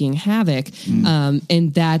 just wreaking havoc.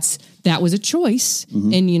 And that was a choice,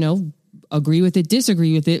 and agree with it,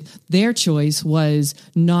 disagree with it. Their choice was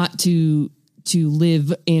not to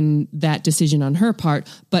live in that decision on her part,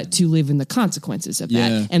 but to live in the consequences of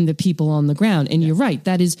that and the people on the ground. And you're right,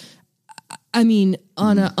 that is, I mean,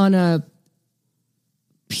 on a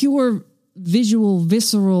pure visual,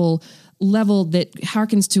 visceral level that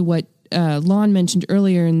harkens to what Lon mentioned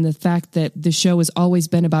earlier, in the fact that the show has always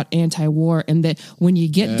been about anti-war, and that when you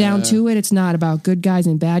get down to it, it's not about good guys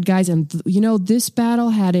and bad guys. And this battle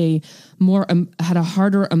had a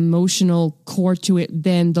harder emotional core to it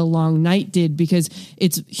than The Long Night did, because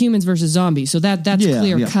it's humans versus zombies. So that's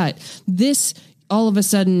clear cut. This, all of a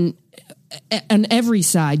sudden, on every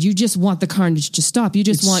side, you just want the carnage to stop. You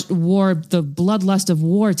just want war, the bloodlust of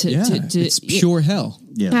war to it's pure hell.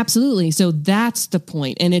 Yeah. Absolutely. So that's the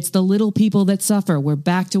point. And it's the little people that suffer. We're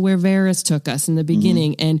back to where Varys took us in the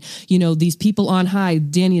beginning. And, these people on high,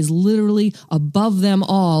 Dany is literally above them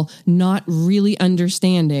all, not really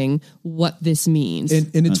understanding what this means. And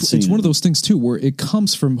it's one of those things too, where it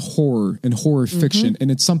comes from horror and horror fiction.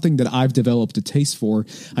 And it's something that I've developed a taste for.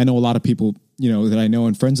 I know a lot of people, that I know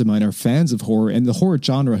and friends of mine are fans of horror, and the horror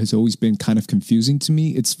genre has always been kind of confusing to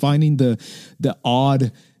me. It's finding the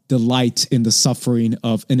odd delight in the suffering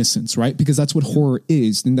of innocence, right? Because that's what horror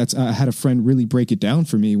is. And I had a friend really break it down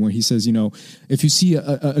for me, where he says, if you see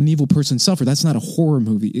an evil person suffer, that's not a horror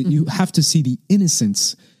movie. You have to see the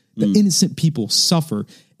innocence, the innocent people suffer.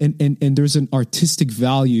 And there's an artistic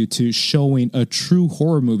value to showing a true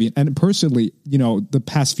horror movie. And personally, the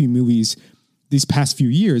past few movies, these past few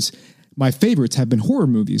years, my favorites have been horror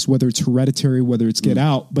movies, whether it's Hereditary, whether it's Get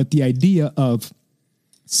Out, but the idea of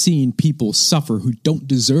seeing people suffer who don't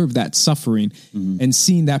deserve that suffering and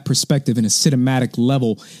seeing that perspective in a cinematic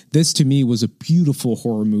level. This to me was a beautiful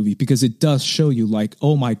horror movie, because it does show you like,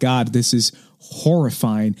 oh my God, this is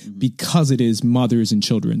horrifying, because it is mothers and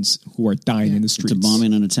children who are dying in the streets. It's a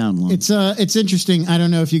bombing in a town. It's interesting. I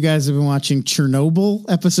don't know if you guys have been watching Chernobyl.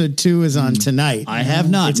 Episode 2 is on tonight. I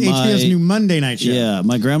have not. It's HBO's new Monday night show. Yeah,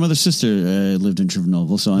 my grandmother's sister lived in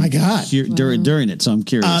Chernobyl, so I'm during it. So I'm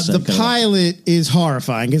curious. The pilot is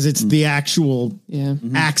horrifying, because it's the actual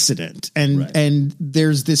accident, and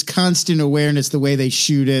there's this constant awareness, the way they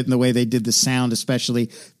shoot it and the way they did the sound,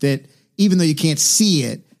 especially, that even though you can't see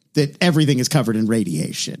it, that everything is covered in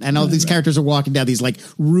radiation, and all these characters are walking down these like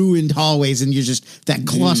ruined hallways, and you're just that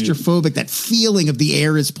claustrophobic, that feeling of the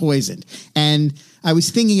air is poisoned. And I was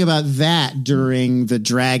thinking about that during the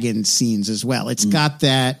dragon scenes as well. It's got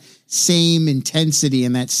that same intensity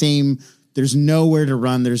and that same, there's nowhere to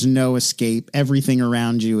run. There's no escape. Everything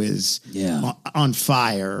around you is on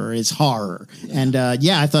fire, or is horror. Yeah. And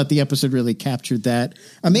I thought the episode really captured that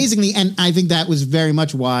amazingly. And I think that was very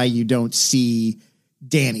much why you don't see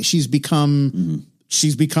Dany. She's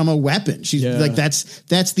become a weapon. She's like,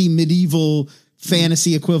 that's the medieval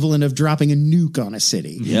fantasy equivalent of dropping a nuke on a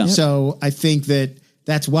city. Yeah. So I think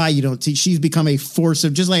that's why you don't see, she's become a force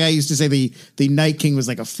of, just like I used to say, the Night King was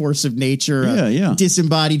like a force of nature, a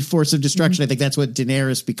disembodied force of destruction. I think that's what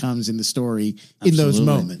Daenerys becomes in the story in those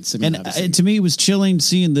moments. I mean, and to me, it was chilling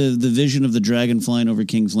seeing the vision of the dragon flying over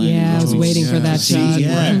King's Landing. Yeah, I was waiting for that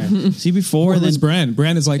shot. See before this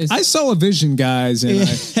Bran is like, I saw a vision, guys, and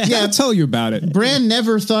I gotta tell you about it. Bran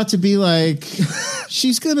never thought to be like,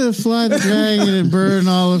 she's gonna fly the dragon and burn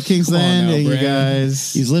all of King's Landing, you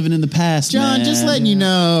guys. He's living in the past, John, man. just letting you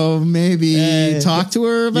know, maybe talk to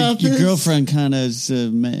her about your girlfriend kind of is,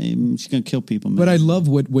 she's gonna kill people, man. But I love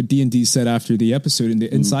what D&D said after the episode,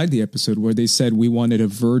 inside the episode, where they said we wanted a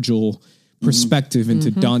Virgil perspective into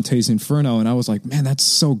Dante's Inferno, and I was like, man, that's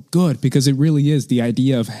so good, because it really is the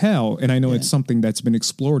idea of hell. And I know it's something that's been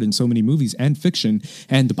explored in so many movies and fiction,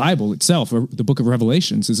 and the Bible itself, or the book of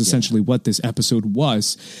Revelations, is essentially what this episode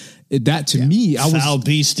was. That to me, I was foul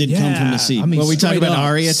beast did come from the sea. I mean, well, we talked about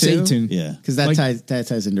Arya too, Satan, because that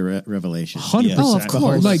ties into Revelation. 100%. Oh, of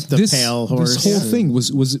course. Like the pale horse. This whole thing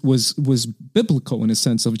was biblical in a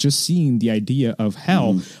sense of just seeing the idea of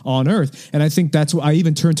hell on earth. And I think that's what I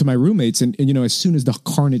even turned to my roommates, and as soon as the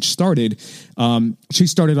carnage started, she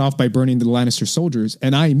started off by burning the Lannister soldiers,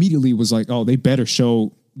 and I immediately was like, oh, they better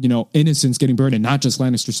show innocents getting burned and not just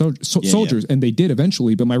Lannister soldiers. And they did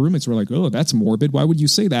eventually, but my roommates were like, oh, that's morbid. Why would you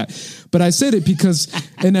say that? But I said it because,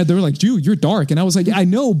 and they were like, dude, you're dark. And I was like, I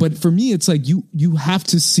know, but for me, it's like, you have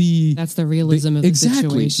to see. That's the realism of the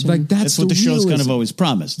situation. Like that's what the show's kind of always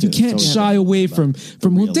promised. You can't shy away from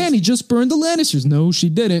well, Dany just burned the Lannisters. No, she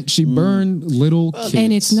didn't. She burned little kids.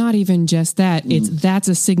 And it's not even just that. That's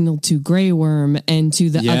a signal to Grey Worm and to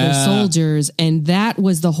the other soldiers. And that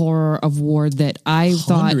was the horror of war that I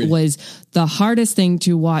thought was the hardest thing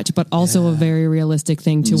to watch, but also a very realistic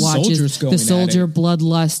thing to watch. Is the soldier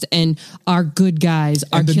bloodlust, and our good guys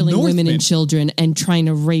are killing women and children and trying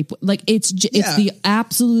to rape. Like it's the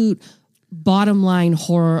absolute bottom line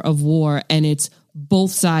horror of war, and it's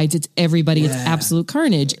both sides. It's everybody. It's absolute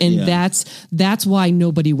carnage. And that's why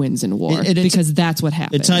nobody wins in war, because that's what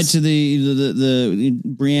happens. It's tied to the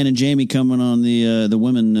Brienne and Jaime coming on the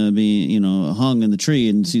women being, hung in the tree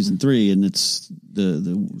in season 3, and it's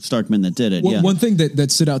the Starkmen that did it. One thing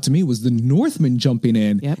that stood out to me was the Northmen jumping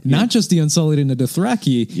in, not just the Unsullied and the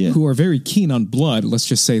Dothraki, who are very keen on blood. Let's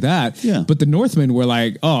just say that. Yeah. But the Northmen were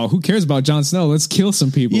like, oh, who cares about Jon Snow? Let's kill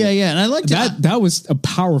some people. Yeah, and I like that. That was a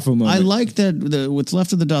powerful moment. I like that. What's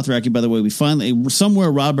left of the Dothraki, by the way, we finally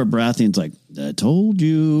somewhere Robert Baratheon's like, I told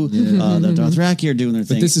you, the Dothraki are doing their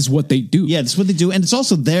thing. But this is what they do. Yeah, this is what they do, and it's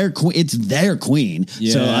also their queen. It's their queen.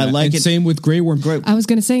 Yeah. So I like it. Same with Grey Worm. I was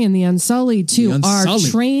going to say, and the Unsullied too are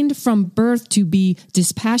trained from birth to be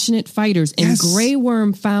dispassionate fighters, and Grey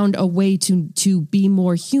Worm found a way to be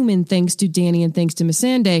more human thanks to Dany and thanks to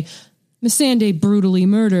Missandei. Missandei brutally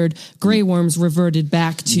murdered. Grey Worms reverted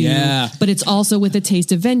back to, but it's also with a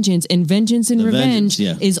taste of vengeance, and vengeance and revenge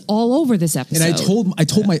is all over this episode. And I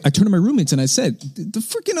turned to my roommates and I said, the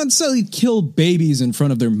freaking Unsullied kill babies in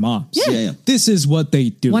front of their moms. Yeah. This is what they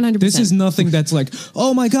do. 100%. This is nothing that's like,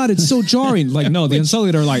 oh my God, it's so jarring. Like, no, the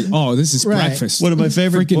Unsullied are like, oh, this is breakfast. One of my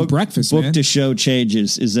favorite book man. to show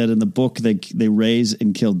changes is that in the book they raise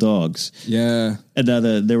and kill dogs. Yeah. And now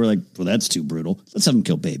they were like, well, that's too brutal. Let's have them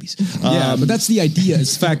kill babies. Yeah, but that's the idea.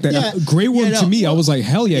 Is the fact that Grey Worm to me, I was like,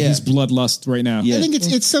 hell he's bloodlust right now. Yeah. I think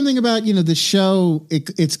it's something about the show.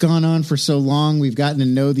 It's gone on for so long. We've gotten to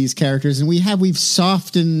know these characters, and we've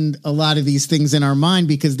softened a lot of these things in our mind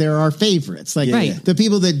because they're our favorites. Like the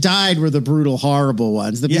people that died were the brutal, horrible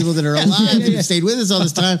ones. The people that are alive and stayed with us all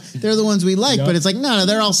this time, they're the ones we like. But it's like no,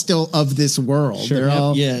 they're all still of this world. Sure. They're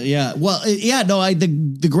all Well,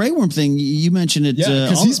 the Grey Worm thing you mentioned it.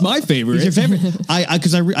 Because he's my favorite. He's your favorite. I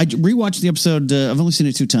rewatched the episode. I've only seen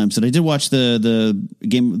it 2 times, but I did watch the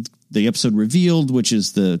episode Revealed, which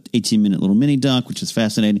is the 18-minute little mini doc, which is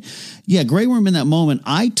fascinating. Yeah, Grey Worm in that moment,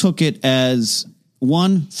 I took it as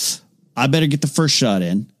one, I better get the first shot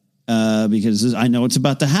in. Because I know it's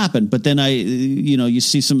about to happen, but then you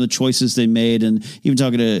see some of the choices they made, and even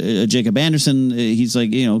talking to Jacob Anderson, he's like,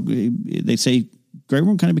 they say Grey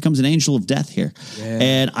Worm kind of becomes an angel of death here. Yeah.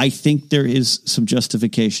 And I think there is some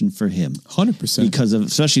justification for him. 100%. Because of,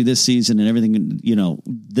 especially this season and everything,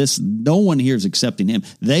 no one here is accepting him.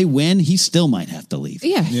 They win, he still might have to leave.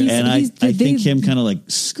 Yeah. And I think him kind of like,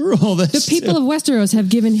 screw all this. The people of Westeros have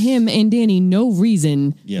given him and Dany no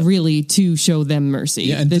reason really to show them mercy.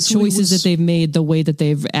 Yeah, and the choices that they've made, the way that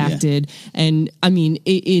they've acted. And I mean,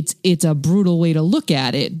 it's a brutal way to look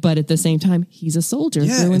at it, but at the same time, he's a soldier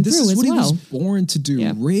through and through as well. He was born to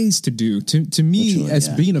do, raised to do. To me, as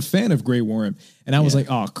being a fan of Grey Worm, and I was like,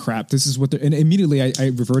 oh crap, this is what they're, and immediately I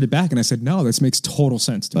reverted back and I said, no, this makes total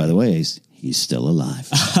sense to me. By the way, he's still alive.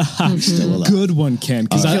 He's still alive. Good one, Ken,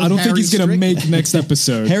 because I don't think he's going to make next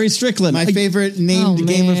episode. Harry Strickland. My favorite named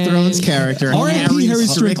Game of Thrones character. R.I.P. Harry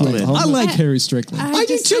Strickland. I like Harry Strickland. I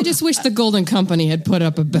do too. I just wish the Golden Company had put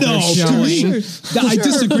up a better showing. I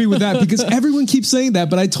disagree with that because everyone keeps saying that,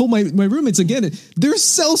 but I told my roommates again, they're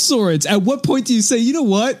sellswords. At what point do you say, you know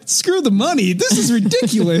what? Screw the money. This is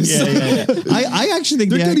ridiculous. I actually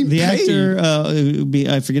think the actor,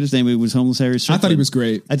 I forget his name, it was Homeless Harry Strickland. I thought he was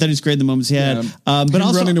great. I thought he was great in the moments he had. But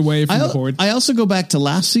also running away from the horde. I also go back to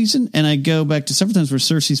last season, and I go back to several times where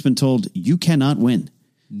Cersei's been told, you cannot win.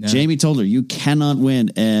 No. Jaime told her, you cannot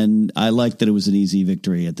win. And I liked that it was an easy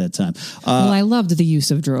victory at that time. Well, I loved the use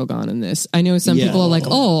of Drogon in this. I know some people are like,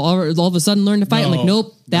 all of a sudden learn to fight. I'm like,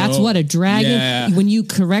 nope. That's what a dragon. Yeah. When you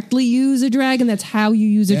correctly use a dragon, that's how you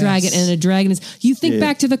use a dragon. And a dragon is. You think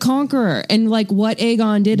back to the Conqueror and like what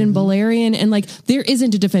Aegon did in Balerion, and like there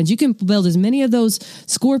isn't a defense. You can build as many of those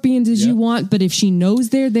scorpions as you want, but if she knows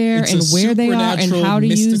they're there and where they are and how to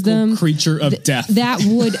use them, creature of death, that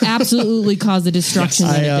would absolutely cause the destruction.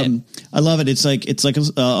 I love it. It's like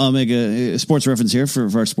I'll make a sports reference here for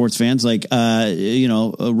our sports fans. Like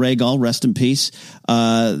Rhaegal, rest in peace.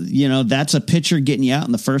 That's a pitcher getting you out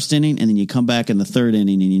in the first inning, and then you come back in the third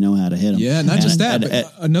inning and you know how to hit him. Yeah, not just that.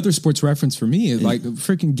 But another sports reference for me is like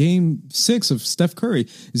freaking Game 6 of Steph Curry,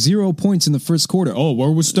 0 points in the first quarter. Oh,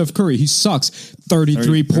 where was Steph Curry? He sucks.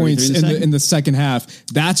 33 points in the second half.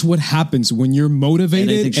 That's what happens when you're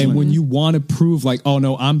motivated and when you want to prove like, oh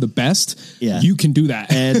no, I'm the best. Yeah. You can do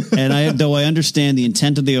that. and I understand the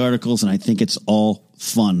intent of the articles, and I think it's all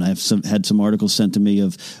fun. I've had some articles sent to me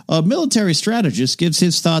of a military strategist gives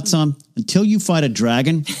his thoughts on until you fight a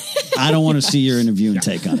dragon. I don't want to see your interview and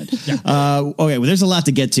take on it. Okay, well, there's a lot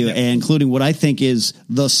to get to, including what I think is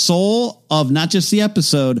the soul of not just the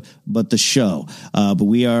episode, but the show. But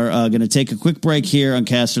we are going to take a quick break here on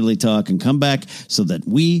Casterly Talk and come back so that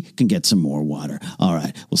we can get some more water. All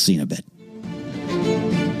right, we'll see you in a bit.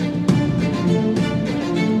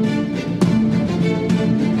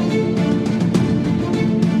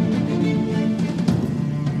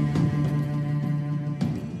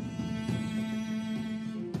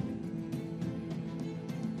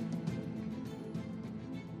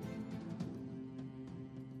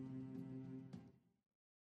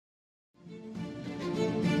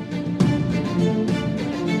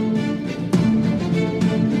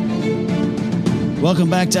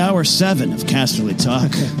 Welcome back to Hour 7 of Casterly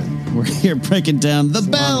Talk. We're here breaking down the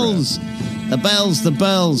bells. The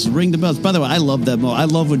bells. Ring the bells. By the way, I love that moment. I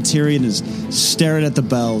love when Tyrion is staring at the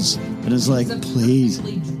bells and is like, please.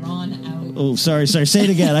 Oh, sorry. Say it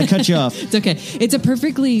again. I cut you off. It's okay. It's a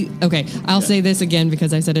perfectly... Okay, I'll say this again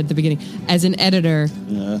because I said it at the beginning. As an editor,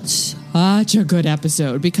 such a good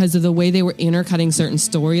episode because of the way they were intercutting certain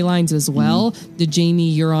storylines as well. The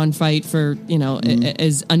Jaime Euron fight for,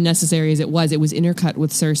 as unnecessary as it was intercut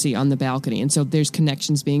with Cersei on the balcony. And so there's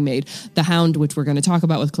connections being made. The Hound, which we're going to talk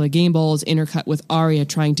about with Clegane Bowl, is intercut with Arya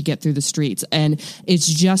trying to get through the streets. And it's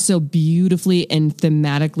just so beautifully and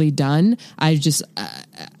thematically done. I just...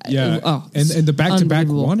 And the back-to-back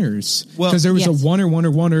oneers. Because there was a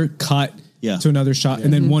oner cut to another shot,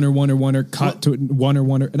 and then oner cut to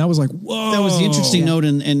oner. And I was like, whoa. That was the interesting note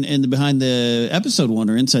in behind the episode one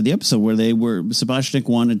or inside the episode where Sapochnik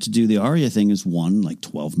wanted to do the Arya thing as one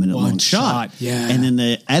 12-minute long shot. Yeah. And then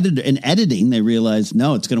in editing, they realized,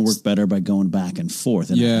 no, it's going to work better by going back and forth.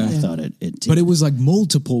 And I thought it did. But it was like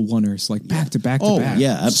multiple oneers, back to back to back.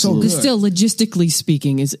 Yeah, absolutely. So still, logistically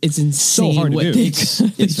speaking, it's insane. So hard to do.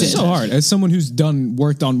 It's so hard. As someone who's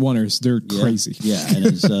worked on oneers, they're crazy. Yeah, and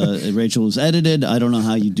as Rachel was edited, I don't know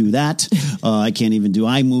how you do that. I can't even do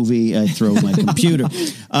iMovie. I throw my computer.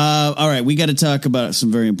 All right, we got to talk about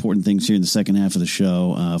some very important things here in the second half of the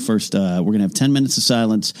show. First, we're going to have 10 minutes of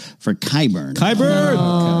silence for Qyburn.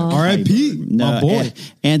 R.I.P. My boy.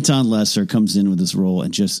 Anton Lesser comes in with this role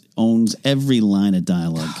and just owns every line of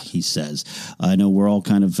dialogue he says. I know we're all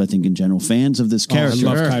kind of, I think, in general fans of this character.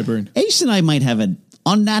 I love Qyburn. Ace and I might have an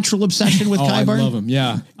unnatural obsession with Qyburn. I love him,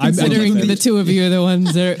 yeah. Considering the two of you are the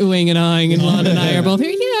ones that are oohing and ahhing, and Lon and I are both here.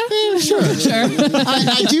 Yeah, sure.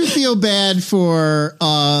 I do feel bad for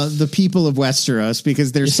the people of Westeros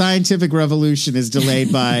because their scientific revolution is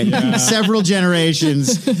delayed by several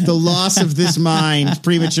generations. The loss of this mind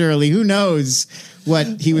prematurely. Who knows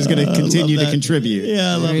what he was going to continue to contribute.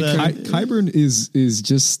 Yeah, I love that. Qyburn is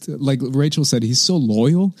just, like Rachel said, he's so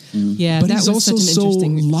loyal. Yeah, but that he's was also such an so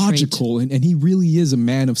interesting logical, and he really is a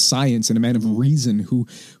man of science and a man of reason who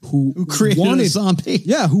created a zombie.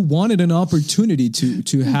 Yeah, who wanted an opportunity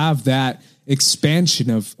to have that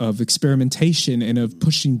expansion of experimentation and of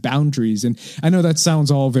pushing boundaries. And I know that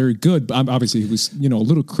sounds all very good, but obviously he was a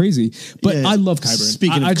little crazy. But I love Qyburn.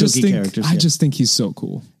 Speaking of cookie characters, I just think he's so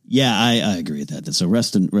cool. Yeah, I agree with that. So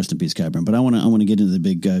rest in peace, Qyburn. But I want to get into the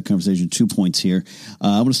big conversation. 2 points here.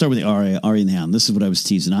 I want to start with the Arya and the Hound. This is what I was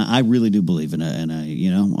teasing. I really do believe in it, and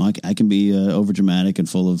I can be over dramatic and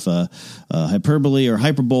full of hyperbole or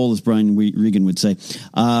hyperbole, as Brian Regan would say.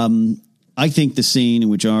 I think the scene in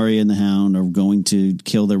which Arya and the Hound are going to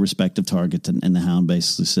kill their respective targets, and the Hound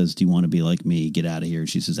basically says, "Do you want to be like me? Get out of here." And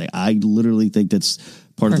she says, "I literally think that's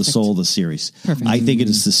part of the soul of the series. Perfect. I think it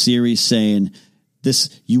is the series saying."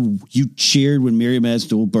 This you cheered when Miriam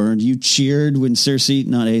Asdol burned. You cheered when Cersei,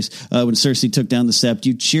 not Ace, when Cersei took down the Sept.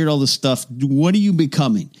 You cheered all this stuff. What are you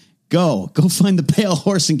becoming? Go find the pale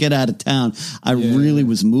horse and get out of town. I really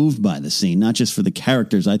was moved by the scene, not just for the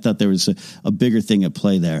characters. I thought there was a bigger thing at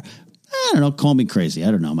play there. I don't know. Call me crazy.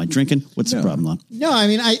 I don't know. Am I drinking? What's the problem, Lon? No, I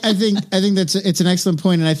mean, I think it's an excellent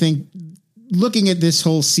point, and I think. Looking at this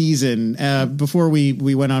whole season, before we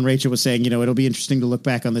went on, Rachel was saying, it'll be interesting to look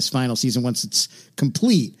back on this final season once it's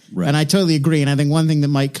complete. Right. And I totally agree. And I think one thing that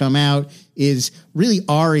might come out is really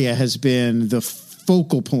Arya has been the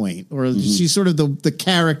focal point, or she's sort of the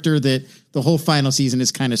character that the whole final season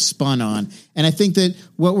is kind of spun on. And I think that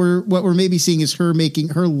what we're maybe seeing is her making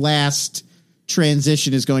her last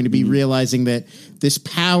transition is going to be realizing that this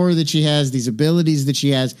power that she has, these abilities that she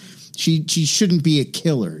has, she shouldn't be a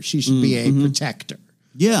killer. She should be a protector.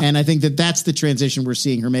 Yeah. And I think that that's the transition we're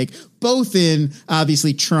seeing her make, both in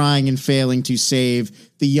obviously trying and failing to save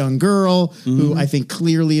the young girl, who I think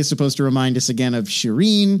clearly is supposed to remind us again of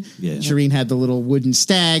Shireen. Yeah. Shireen had the little wooden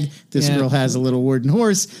stag. This girl has a little wooden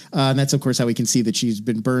horse. And that's, of course, how we can see that she's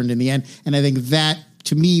been burned in the end. And I think that,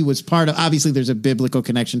 to me, was part of, obviously there's a biblical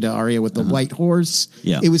connection to Arya with the white horse.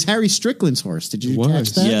 Yeah. It was Harry Strickland's horse. Did you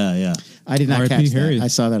catch that? Yeah. I did not catch that. I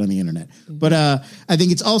saw that on the internet. But I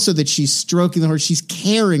think it's also that she's stroking the horse. She's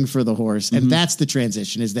caring for the horse. And that's the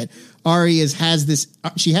transition, is that Arya has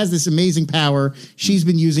this amazing power. She's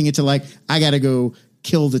been using it to I got to go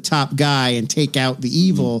kill the top guy and take out the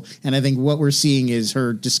evil. And I think what we're seeing is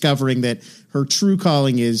her discovering that her true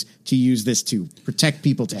calling is to use this to protect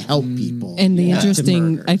people, to help people. And the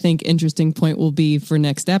interesting point will be for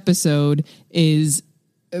next episode is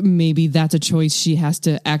maybe that's a choice she has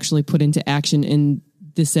to actually put into action in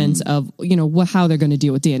the sense of, how they're going to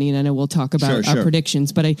deal with Dany. And I know we'll talk about our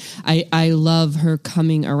predictions, but I love her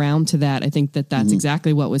coming around to that. I think that's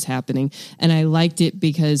exactly what was happening. And I liked it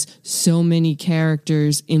because so many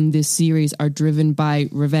characters in this series are driven by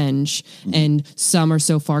revenge, and some are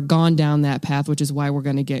so far gone down that path, which is why we're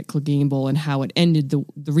going to get Clegane Bowl and how it ended.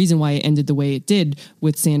 The reason why it ended the way it did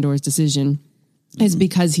with Sandor's decision is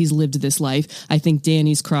because he's lived this life. I think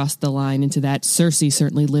Dany's crossed the line into that. Cersei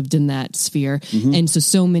certainly lived in that sphere. And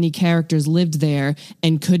so many characters lived there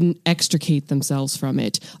and couldn't extricate themselves from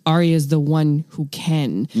it. Arya is the one who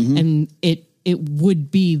can. And it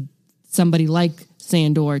would be somebody like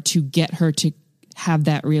Sandor to get her to have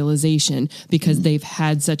that realization, because they've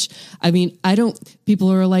had such,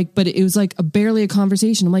 people are like, but it was like barely a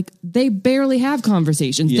conversation. I'm like, they barely have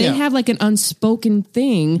conversations. They have like an unspoken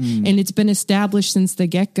thing, and it's been established since the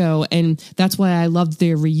get-go. And that's why I loved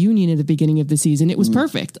their reunion at the beginning of the season. It was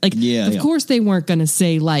perfect. Like, of course they weren't going to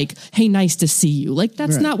say like, hey, nice to see you. Like,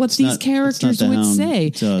 that's not what these characters would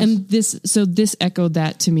say. And this echoed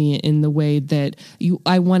that to me in the way that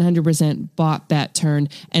I 100% bought that turn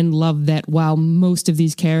and loved that while most of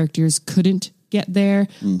these characters couldn't get there,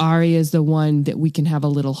 Arya is the one that we can have a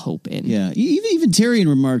little hope in. Yeah, even Tyrion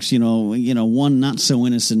remarks, one not so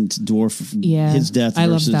innocent dwarf, his death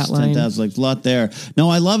versus 10,000, like a lot there. No,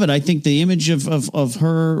 I love it. I think the image of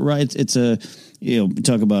her, right? It's a,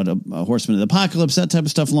 talk about a horseman of the apocalypse, that type of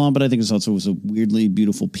stuff long, but I think it was a weirdly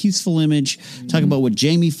beautiful, peaceful image. Talk about what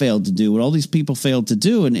Jaime failed to do, what all these people failed to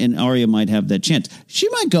do, and Arya might have that chance. She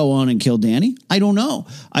might go on and kill Dany. I don't know.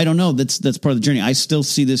 That's part of the journey. I still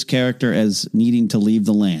see this character as needing to leave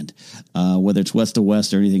the land, whether it's west to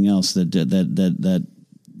west or anything else that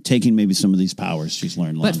taking maybe some of these powers she's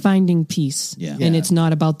learned. But finding peace. Yeah. And it's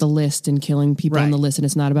not about the list and killing people on the list, and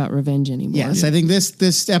it's not about revenge anymore. Yes, I think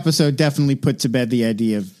this episode definitely put to bed the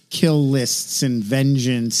idea of kill lists and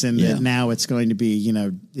vengeance, and that now it's going to be,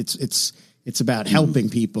 it's about helping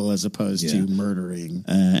people as opposed to murdering.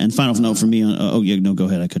 And final note for me on, go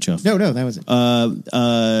ahead. I cut you off. No, that was it.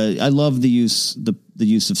 I love the use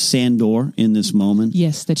of Sandor in this moment.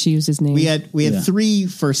 Yes, that she used his name. We had three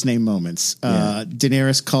first name moments.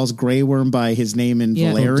 Daenerys calls Grey Worm by his name in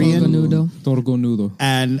Valyrian. Torgonudo.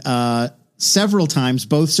 And several times,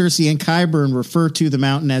 both Cersei and Qyburn refer to the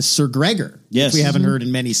mountain as Sir Gregor. Yes, we haven't heard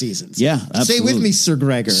in many seasons. Yeah, absolutely. Stay with me, Sir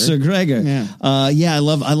Gregor. Sir Gregor. Yeah, I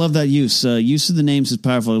love that use. Use of the names is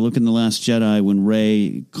powerful. I look in The Last Jedi when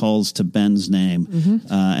Rey calls to Ben's name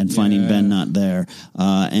and finding Ben not there,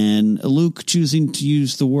 and Luke choosing to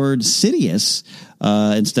use the word Sidious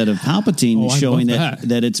instead of Palpatine, showing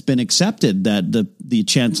that it's been accepted that the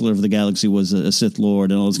Chancellor of the Galaxy was a Sith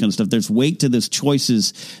Lord and all this kind of stuff. There's weight to this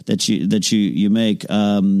choices that you make,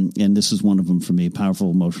 and this is one of them for me.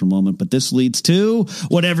 Powerful emotional moment, but this leads to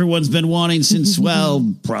what everyone's been wanting since,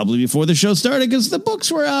 probably before the show started, because the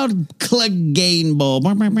books were out. Clegane Bowl.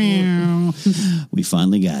 We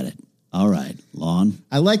finally got it. All right, Lon.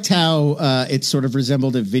 I liked how it sort of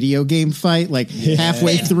resembled a video game fight. Like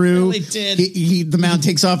halfway through, the Mount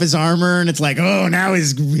takes off his armor, and it's like, oh, now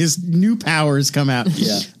his new powers come out.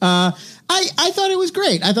 I thought it was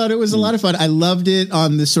great. I thought it was a lot of fun. I loved it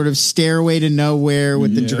on the sort of stairway to nowhere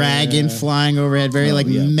with the dragon flying overhead, very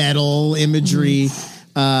metal imagery.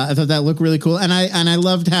 I thought that looked really cool, and I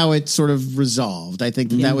loved how it sort of resolved. I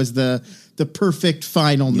think that was the perfect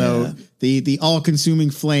final note. The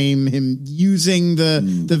all-consuming flame, him using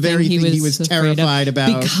the very thing he was terrified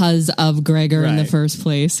about because of Gregor in the first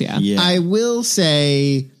place. I will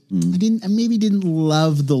say, I didn't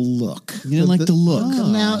love the look. You didn't like the look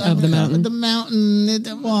of the mountain. The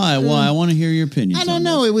mountain. Why? I want to hear your opinion. I don't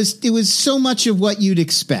know. It was so much of what you'd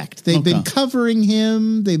expect. They've been covering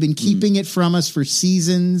him. They've been keeping it from us for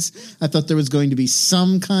seasons. I thought there was going to be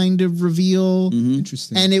some kind of reveal.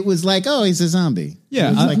 Interesting. And it was like, oh, he's a zombie.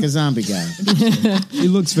 Yeah, like a zombie guy. He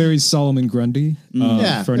looks very Solomon Grundy.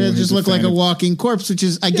 It just looked like a walking corpse, which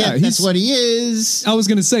is, I get that's what he is. I was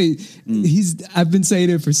going to say, I've been saying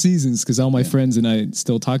it for seasons because all my friends and I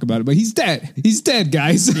still talk about it, but he's dead. He's dead,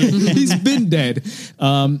 guys. He's been dead.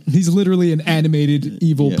 He's literally an animated,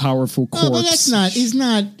 evil, powerful corpse. But that's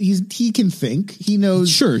not, he can think. He knows.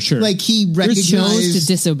 Sure. Like he recognized. Chose to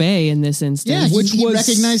disobey in this instance. Yeah, he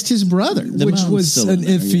recognized his brother. Which was an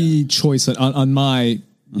iffy choice on my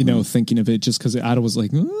you know, thinking of it just because I was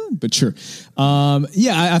like, but sure.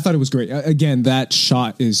 I thought it was great. Again, that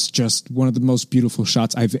shot is just one of the most beautiful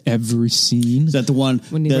shots I've ever seen. Is that the one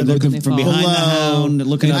When they're looking from behind the hound,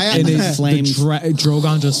 looking up and the flames?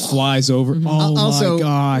 Drogon just flies over. Oh Also, my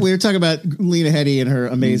God. we were talking about Lena Headey and her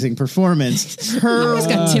amazing performance. Her Just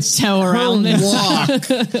got tiptoe around this. walk.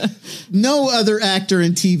 No other actor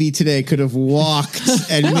in TV today could have walked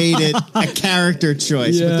and made it a character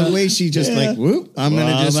choice. But the way she just like, whoop, I'm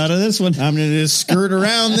out of this one. I'm going to just skirt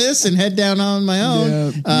around this and head down on my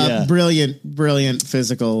own. Brilliant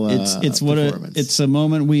physical. It's what it's a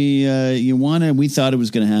moment we thought it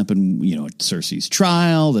was going to happen. You know, at Cersei's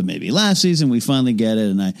trial, that maybe last season we finally get it,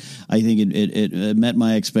 and I think it met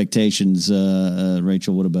my expectations.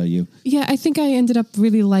 Rachel, what about you? Yeah, I think I ended up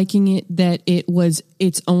really liking it that it was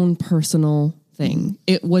its own personal thing.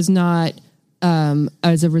 It was not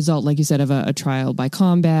as a result, like you said, of a trial by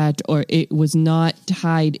combat, or it was not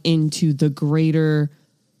tied into the greater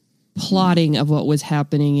plotting of what was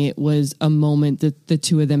happening. It was a moment that the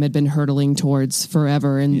two of them had been hurtling towards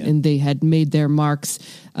forever, and they had made their marks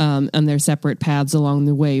on their separate paths along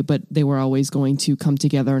the way, but they were always going to come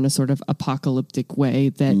together in a sort of apocalyptic way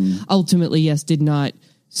that ultimately, yes, did not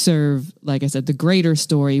serve, like I said, the greater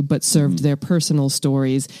story, but served their personal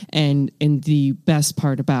stories. And the best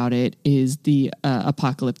part about it is the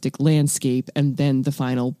apocalyptic landscape, and then the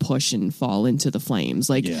final push and fall into the flames.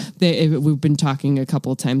 Like we've been talking a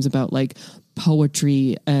couple of times about like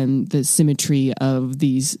poetry and the symmetry of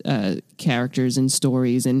these characters and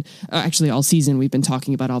stories, and actually all season we've been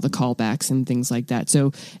talking about all the callbacks and things like that.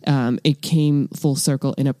 So it came full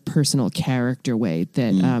circle in a personal character way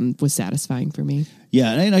that was satisfying for me.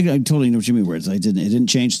 Yeah, and I totally know what you mean. Where it didn't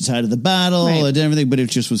change the tide of the battle, it did everything, but it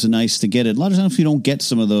just was nice to get it. A lot of times you don't get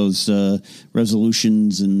some of those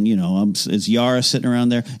resolutions, and you know, is Yara sitting around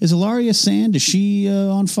there? Is Ilaria Sand? Is she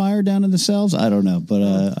on fire down in the cells? I don't know, but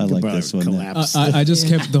I like this one. I just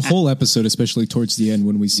kept the whole episode, especially towards the end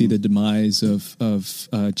when we see the demise of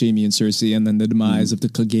Jaime and Cersei, and then the demise of the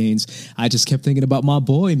Cleganes. I just kept thinking about my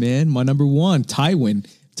boy, man, my number one, Tywin.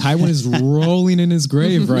 Tywin is rolling in his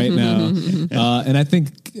grave right now. And I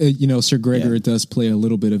think, Sir Gregor does play a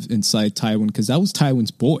little bit of inside Tywin, because that was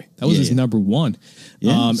Tywin's boy. That was his number one.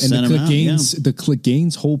 And the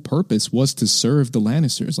Cleganes' whole purpose was to serve the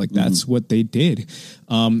Lannisters. Like, that's what they did.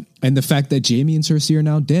 And the fact that Jaime and Cersei are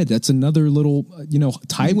now dead, that's another little,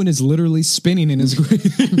 Tywin is literally spinning in his grave.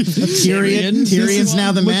 Tyrion's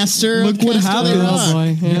now the master. Look what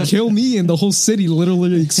happened. Kill me and the whole city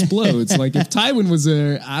literally explodes. Like, if Tywin was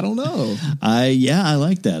there, I don't know. I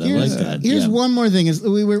like that. Here's one more thing. Is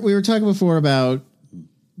we were talking before about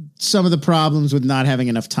some of the problems with not having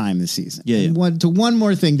enough time this season. One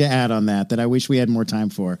more thing to add on that I wish we had more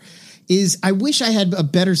time for is I wish I had a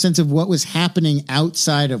better sense of what was happening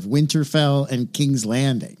outside of Winterfell and King's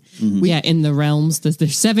Landing. In the realms,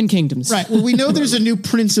 there's 7 kingdoms. Right. Well, we know there's a new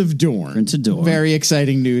Prince of Dorne. Very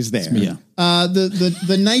exciting news there.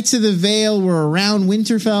 The Knights of the Vale were around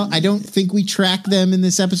Winterfell. I don't think we tracked them in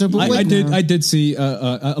this episode. But I did see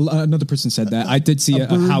another person said that. I did see a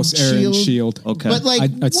House Aaron shield. Okay. But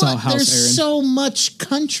I saw House there's Aaron. So much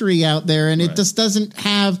country out there, and it just doesn't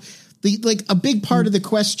have a big part of the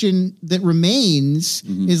question that remains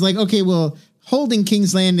is like, okay, well, holding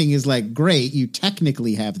King's Landing is like, great, you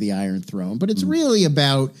technically have the Iron Throne, but it's really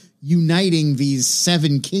about uniting these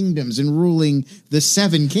 7 kingdoms and ruling the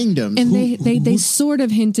 7 kingdoms. And they sort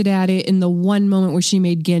of hinted at it in the one moment where she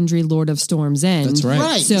made Gendry Lord of Storm's End. That's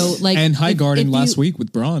right. So like, and Highgarden last week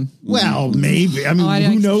with Bronn. Well, maybe. I mean,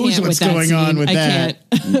 who knows what's going on with that?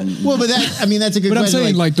 Well, but that's a good question. But I'm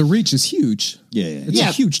saying like the reach is huge. It's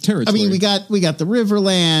a huge territory. I mean, we got the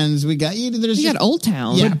Riverlands. We got you got Old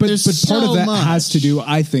Town. Yeah, but part of that has to do,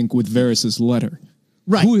 I think, with Varys' letter.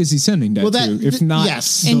 Right. Who is he sending that to? If not,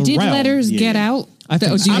 and did letters get out? I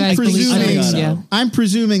think I'm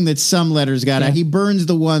presuming that some letters got out. He burns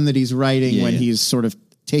the one that he's writing when he's sort of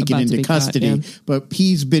taken into custody, but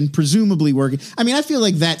he's been presumably working. I mean, I feel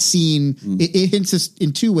like that scene, it hints us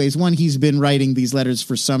in 2 ways. One, he's been writing these letters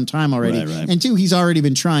for some time already. And 2, he's already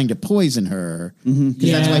been trying to poison her.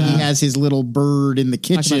 That's why he has his little bird in the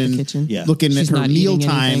kitchen, looking at her meal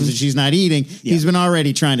times and she's not eating. He's been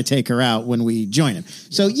already trying to take her out when we join him.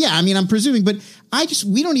 So I mean, I'm presuming, but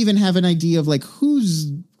we don't even have an idea of like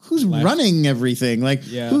who's running everything. Like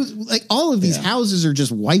all of these houses are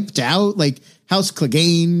just wiped out. Like, House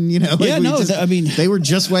Clegane, they were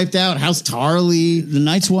just wiped out. House Tarly, the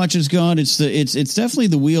Night's Watch is gone. It's definitely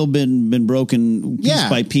the wheel been broken piece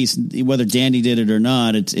by piece. Whether Dany did it or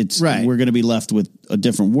not, it's right. We're going to be left with a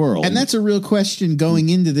different world, and that's a real question going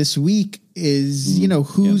into this week. Is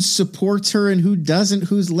who supports her and who doesn't?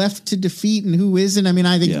 Who's left to defeat and who isn't? I mean,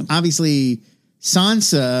 I think obviously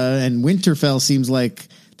Sansa and Winterfell seems like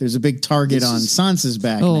there's a big target on Sansa's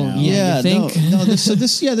back now. Yeah, this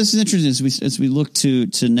is interesting as we look to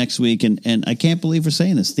next week, and I can't believe we're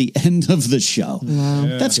saying this, the end of the show. Wow.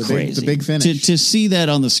 Yeah, that's crazy. The big finish. To see that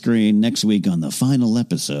on the screen next week on the final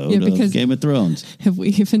episode of Game of Thrones. Have we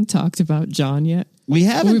even talked about Jon yet? We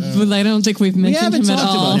haven't. I don't think we've mentioned him at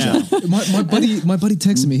all. My buddy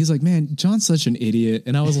texted me. He's like, "Man, John's such an idiot,"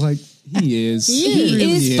 and I was like, "He is. He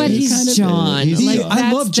really is, but he's Jon.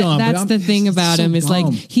 I love Jon. That's the thing about him. Is like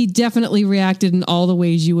he definitely reacted in all the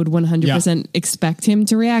ways you would 100% expect him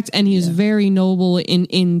to react, and he was very noble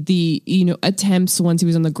in the attempts once he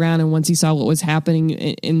was on the ground and once he saw what was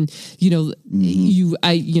happening. And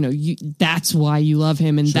that's why you love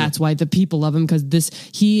him, and that's why the people love him, because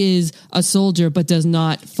he is a soldier, but does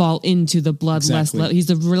not fall into the bloodlust. He's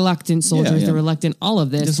a reluctant soldier. He's a reluctant all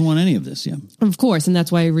of this. He doesn't want any of this. Yeah, of course, and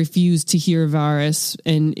that's why he refused to hear Varys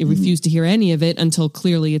and refused to hear any of it until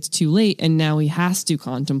clearly it's too late, and now he has to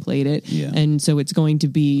contemplate it. Yeah. And so it's going to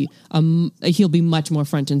be he'll be much more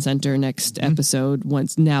front and center next episode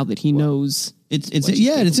now that he knows. It's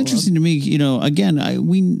interesting to me. He was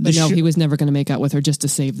never going to make out with her just to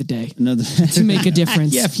save the day. To make a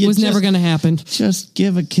difference. Was never going to happen. Just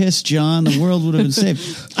give a kiss, Jon. The world would have been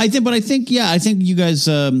saved. I think you guys.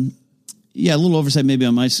 A little oversight maybe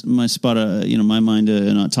on my spot, my mind,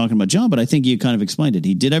 not talking about Jon, but I think you kind of explained it.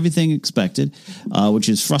 He did everything expected, which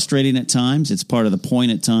is frustrating at times. It's part of the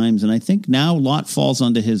point at times. And I think now a lot falls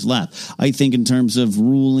onto his lap. I think in terms of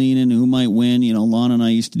ruling and who might win, Lana and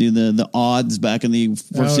I used to do the odds back in the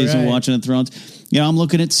first season of Watching the Thrones. I'm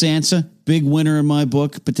looking at Sansa, big winner in my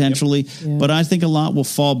book, potentially. Yep. Yeah. But I think a lot will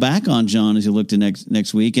fall back on Jon as you look to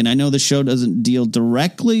next week. And I know the show doesn't deal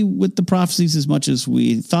directly with the prophecies as much as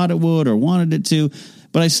we thought it would or wanted it to,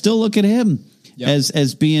 but I still look at him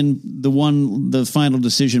as being the one the final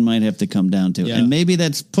decision might have to come down to. Yeah. And maybe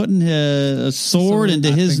that's putting a sword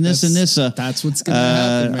into his Nissa. That's what's going to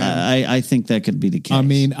happen, man. I think that could be the case. I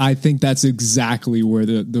mean, I think that's exactly where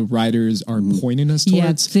the writers are pointing us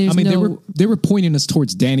towards. They were pointing us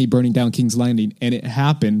towards Dany burning down King's Landing, and it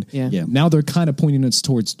happened. Yeah. Now they're kind of pointing us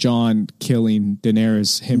towards Jon killing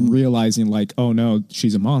Daenerys, him realizing like, oh no,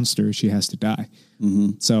 she's a monster. She has to die.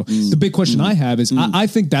 Mm-hmm. So the big question I have is, I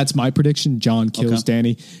think that's my prediction. Jon kills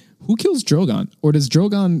Dany. Who kills Drogon? Or does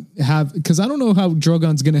Drogon have... Because I don't know how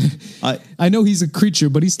Drogon's going to... I know he's a creature,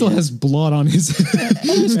 but he still has blood on his... I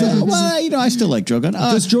still like Drogon.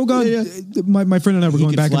 Does Drogon... My friend and I were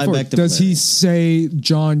going back and forth. Does he say,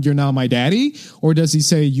 Jon, you're now my daddy? Or does he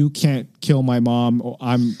say, you can't kill my mom? Or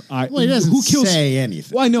he doesn't say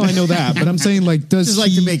anything. Well, I know that, but I'm saying, like, does just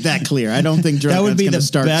like to make that clear. I don't think Drogon's going to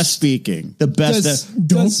start speaking. The best...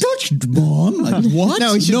 Don't touch mom. Like, what?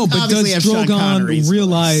 No, but does Drogon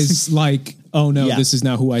realize... like, oh no, this is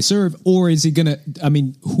now who I serve? Or is he gonna,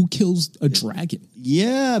 who kills a dragon?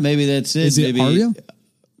 Yeah, maybe that's it. Is it Arya?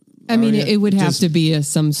 I mean, it would have to be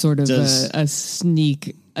some sort of a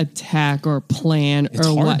sneak attack or plan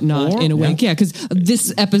or whatnot in a way. Yeah, because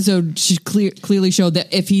this episode should clearly show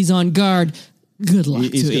that if he's on guard, good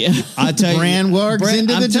luck to you. I tell you, Bran wargs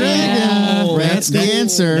into the dragon. That's the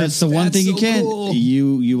answer. That's the one thing you can't. Cool.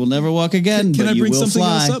 You will never walk again. Can but I bring you will something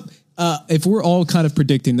fly. else up? If we're all kind of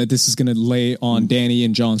predicting that this is going to lay on Dany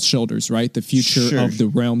and Jon's shoulders, right? The future of the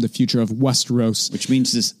realm, the future of Westeros. Which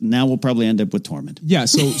means this now we'll probably end up with Tormund. Yeah,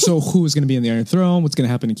 so who is going to be in the Iron Throne? What's going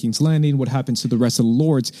to happen in King's Landing? What happens to the rest of the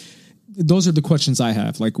lords? Those are the questions I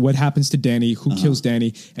have. Like, what happens to Dany? Who kills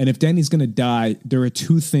Dany? And if Dany's going to die, there are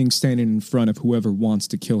two things standing in front of whoever wants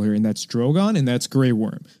to kill her, and that's Drogon and that's Grey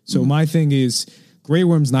Worm. So my thing is... Grey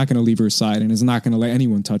Worm's not going to leave her side and is not going to let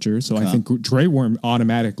anyone touch her. So I think Grey Worm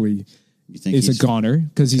automatically is a goner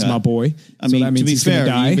because he's my boy. I mean, that means to be fair,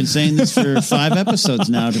 you've been saying this for 5 episodes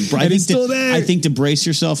now. I think to brace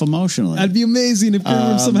yourself emotionally. That'd be amazing if Grey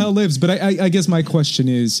Worm somehow lives. But I guess my question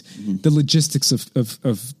is the logistics of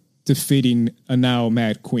defeating a now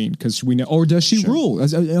mad queen, because we know, or does she rule?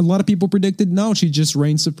 As a lot of people predicted, no, she just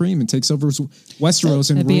reigns supreme and takes over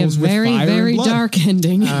Westeros and That'd be a rules very, with fire very and blood. dark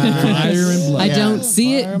ending. Fire and blood. I don't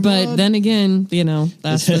see it, but then again,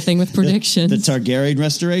 that's the thing with predictions. The Targaryen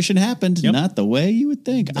restoration happened, not the way you would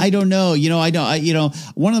think. I don't know.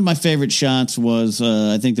 One of my favorite shots was,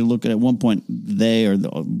 I think they're looking at one point,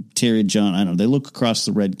 Tyrion, Jon, I don't know, they look across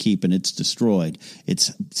the Red Keep and it's destroyed.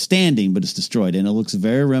 It's standing, but it's destroyed. And it looks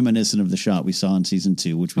very reminiscent of the shot we saw in season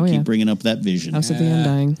 2, which we keep bringing up that vision. House of the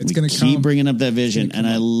Undying. It's going to keep bringing up that vision. And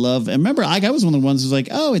I love, and remember, I was one of the ones who's like,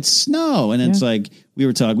 oh, it's snow. And it's like,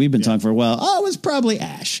 we've been talking for a while. Oh, it was probably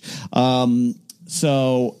ash.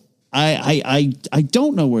 So I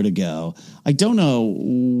don't know where to go. I don't know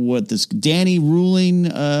what this Dany ruling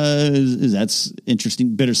is. That's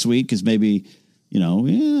interesting, bittersweet, because maybe,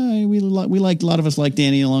 we like, a lot of us like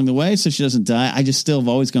Dany along the way, so she doesn't die. I just still have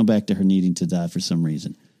always gone back to her needing to die for some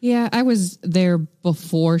reason. Yeah, I was there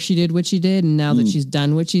before she did what she did, and now that she's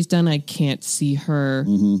done what she's done, I can't see her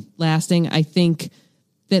lasting. I think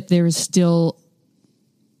that there is still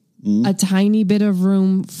a tiny bit of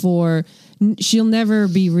room for, she'll never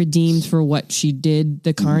be redeemed for what she did,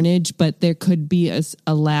 the carnage, but there could be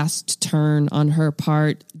a last turn on her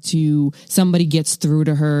part to somebody gets through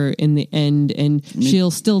to her in the end, and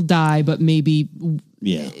she'll still die, but maybe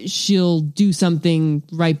she'll do something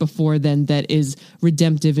right before then that is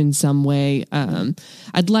redemptive in some way.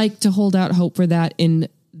 I'd like to hold out hope for that in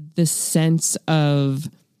the sense of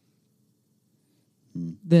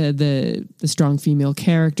the strong female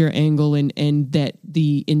character angle, and that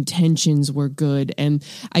the intentions were good. And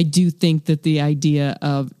I do think that the idea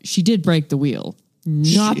of, she did break the wheel,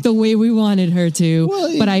 not the way we wanted her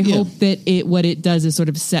to, but I hope that what it does is sort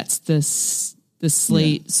of sets the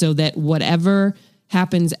slate so that whatever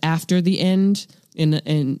happens after the end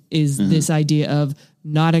and is this idea of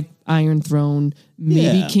not an Iron Throne,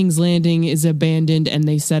 maybe King's Landing is abandoned and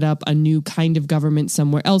they set up a new kind of government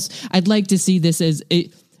somewhere else. I'd like to see this as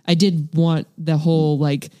I did want the whole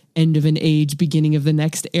end of an age, beginning of the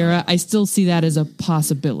next era. I still see that as a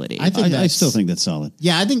possibility. I still think that's solid.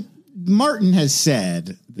 Yeah, I think Martin has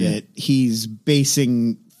said that he's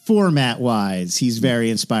basing, format-wise, he's very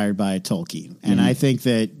inspired by Tolkien. And I think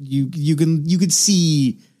that you could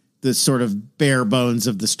see the sort of bare bones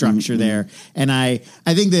of the structure there. And I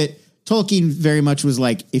think that Tolkien very much was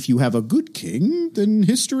like, if you have a good king, then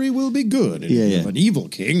history will be good. And if you have an evil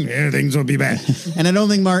king, things will be bad. And I don't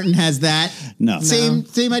think Martin has that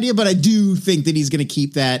same idea, but I do think that he's going to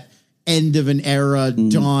keep that end of an era,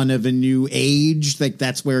 dawn of a new age.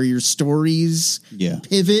 That's where your stories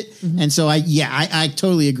pivot. And so I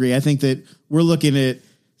totally agree. I think that we're looking at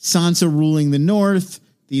Sansa ruling the North.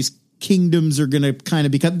 These kingdoms are going to kind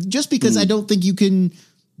of become, just because I don't think you can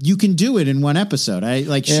do it in one episode.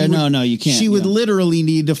 You can't. She would literally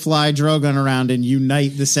need to fly Drogon around and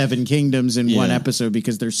unite the 7 kingdoms in one episode,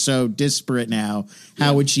 because they're so disparate now.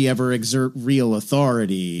 How would she ever exert real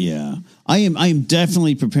authority? Yeah. I am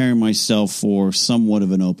definitely preparing myself for somewhat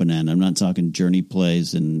of an open end. I'm not talking journey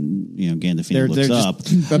plays and Gandalf looks up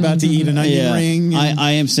about to eat an onion ring.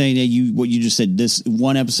 I am saying that what you just said, this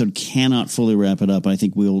one episode cannot fully wrap it up. I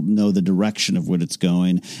think we'll know the direction of what it's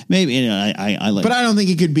going. Maybe I like, but I don't think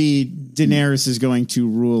it could be Daenerys is going to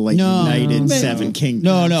rule united 7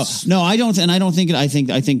 kingdoms. No. I don't. And I don't think it. I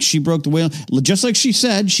think she broke the wheel, just like she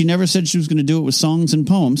said. She never said she was going to do it with songs and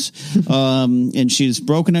poems, and she's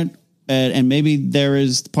broken it. And maybe there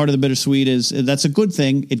is part of the bittersweet is that's a good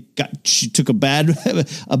thing. She took a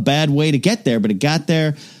bad way to get there, but it got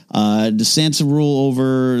there. Does Sansa rule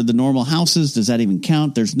over the normal houses? Does that even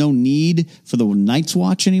count? There's no need for the Night's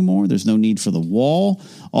Watch anymore. There's no need for the Wall.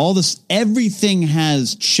 All this, everything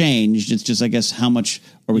has changed. It's just, I guess, how much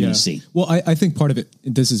are we going to see? Well, I think part of it,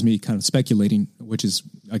 this is me kind of speculating, which is,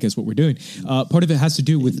 I guess, what we're doing. Part of it has to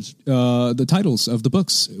do with the titles of the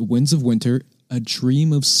books. Winds of Winter, A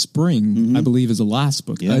Dream of Spring, I believe, is the last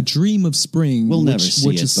book. A Dream of Spring, we'll never see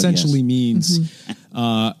which essentially means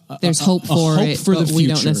there's hope for it, for the but future. We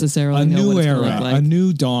don't necessarily know new what it's era, gonna look like. a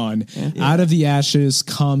new dawn. Out of the ashes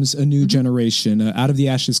comes a new generation. Out of the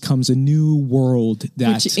ashes comes a new world.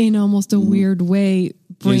 Which, in almost a weird way,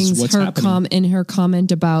 brings her her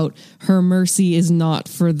comment about her mercy is not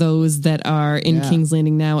for those that are in King's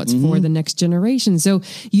Landing now. It's for the next generation. So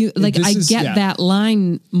I get that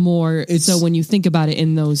line more. So when you think about it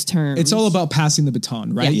in those terms, it's all about passing the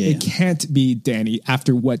baton, right? It can't be Dany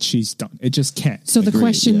after what she's done. It just can't. So the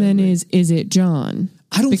question then is it Jon?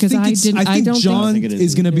 I don't think I think Jon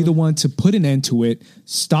is going to be the one to put an end to it,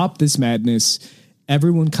 stop this madness,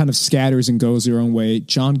 everyone kind of scatters and goes their own way.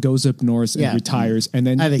 John goes up north and retires, and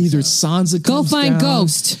then either Sansa Go comes find down,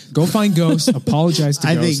 Ghost. Go find Ghost, apologize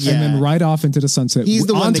to Ghost, and then right off into the sunset. He's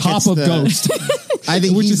the one on that top gets of the- Ghost. I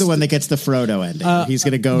think he's the one that gets the Frodo ending. He's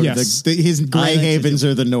going to go yes. to his Grey Havens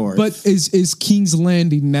or the North. But is King's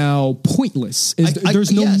Landing now pointless?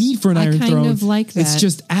 There's no need for an Iron kind Throne. of like that. It's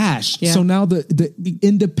just ash. Yeah. So now the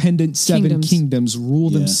independent seven kingdoms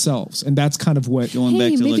rule themselves, and that's kind like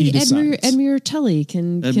Hey, maybe Edmure Tully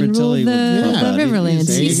can rule Tully the Riverlands.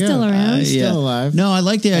 There you He's go. still around. He's still alive. No, I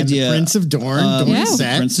like the And idea. the Prince of Dorne. Prince of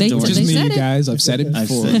Dorne. just They me, said you it. guys. I've said it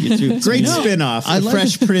before. Great spin-off. I The like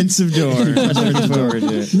Fresh Prince of Dorne. I'm looking forward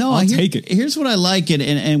to it. No, I'll take it. Here's what I like,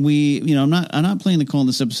 and we, I'm not playing the call in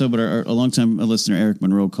this episode, but a longtime listener, Eric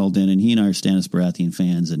Monroe, called in, and he and I are Stannis Baratheon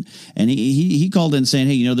fans, and he called in saying,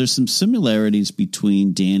 hey, there's some similarities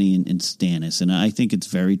between Dany and Stannis, and I think it's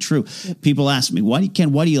very true. Yep. People ask me, why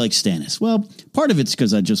do you like Stannis? Well, part of it's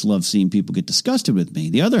because I just love seeing people get disgusted with me.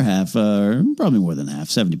 The other half, probably more than half,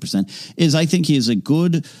 70%, is I think he is a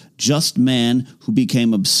good, just man who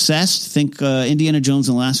became obsessed. Think Indiana Jones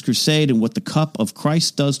and the Last Crusade and what the cup of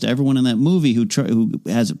Christ does to everyone in that movie who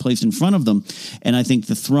has it placed in front of them. And I think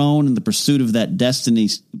the throne and the pursuit of that destiny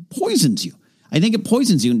poisons you. I think it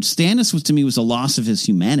poisons you. And Stannis was a loss of his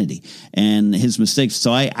humanity and his mistakes.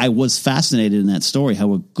 So I was fascinated in that story,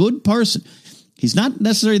 how a good person, he's not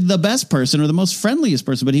necessarily the best person or the most friendliest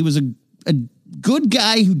person, but he was a good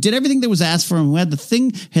guy who did everything that was asked for him, who had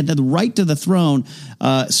the right to the throne,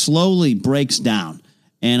 slowly breaks down.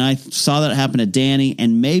 And I saw that happen to Dany,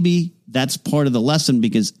 and maybe that's part of the lesson,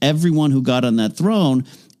 because everyone who got on that throne,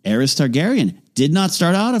 Aerys Targaryen, did not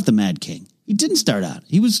start out as the Mad King. He didn't start out.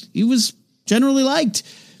 He was generally liked.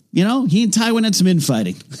 He and Tywin had some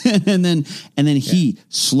infighting, and then he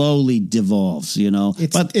slowly devolves. It's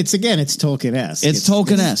Tolkien-esque. It's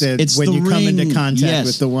Tolkien-esque. It's when the you come into ring, contact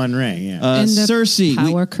with the One Ring. Yeah. And the Cersei,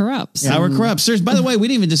 power corrupts. Power corrupts. Cersei, by the way, we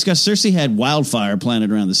didn't even discuss Cersei had wildfire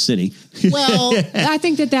planted around the city. Well, I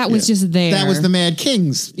think that was just there. that was the Mad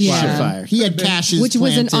King's wildfire. He had caches, which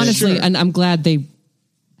wasn't planted. honestly, and I'm glad they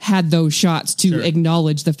had those shots to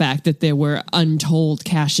acknowledge the fact that there were untold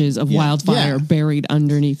caches of wildfire buried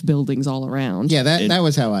underneath buildings all around. Yeah, that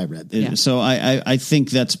was how I read that. So I think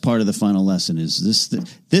that's part of the final lesson is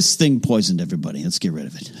this thing poisoned everybody. Let's get rid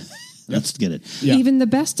of it. Let's get it. Yeah. Even the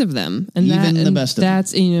best of them. And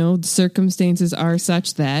that's, the circumstances are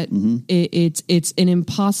such that it's an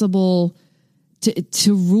impossible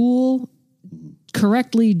to rule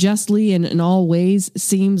correctly, justly, and in all ways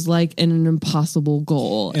seems like an impossible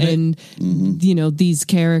goal. And these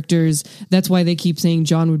characters, that's why they keep saying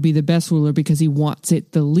Jon would be the best ruler, because he wants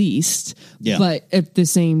it the least. Yeah. But at the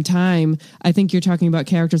same time, I think you're talking about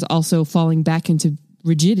characters also falling back into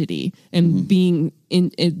rigidity and being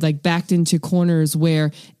backed into corners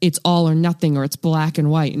where it's all or nothing, or it's black and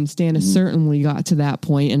white. And Stannis certainly got to that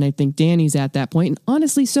point, and I think Dany's at that point, and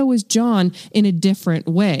honestly so is Jon in a different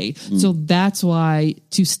way. So that's why,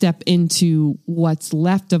 to step into what's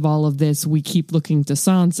left of all of this, we keep looking to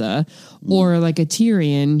Sansa or like a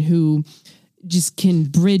Tyrion who just can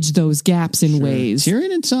bridge those gaps in ways.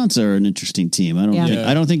 Tyrion and Sansa are an interesting team.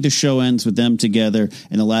 I don't think the show ends with them together,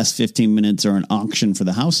 and the last 15 minutes are an auction for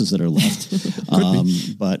the houses that are left.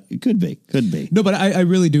 But it could be. No, but I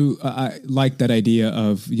really do. I like that idea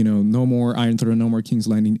of, no more Iron Throne, no more King's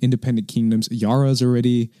Landing, independent kingdoms. Yara's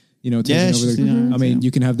already, taking over the, I mean,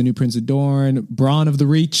 you can have the new Prince of Dorne, Bronn of the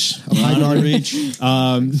Reach, Tyrion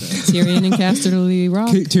and Casterly Rock.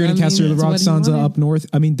 Tyrion and Casterly Rock, Sansa up north.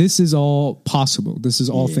 I mean, this is all possible. This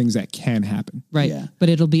is all things that can happen. Right. Yeah. But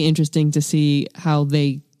it'll be interesting to see how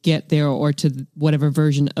they get there, or to whatever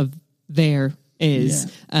version of there is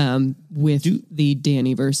with the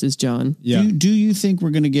Dany versus Jon. Yeah. Do you think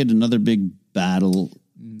we're going to get another big battle?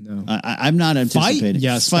 No, I'm not anticipating. Fight?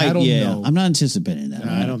 Yes, battle, no. I'm not anticipating that.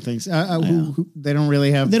 No, I don't think so. They don't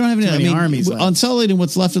really have. They don't have any armies left. Unsullied and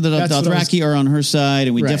what's left of the Dothraki are on her side,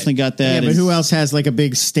 and we definitely got that. Yeah, but who else has like a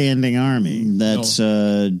big standing army? That's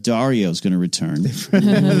Dario's going to return.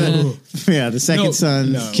 The second son,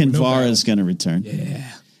 Kinvara's going to return.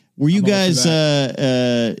 Yeah. Were you guys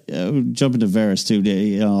jumping to Varys too?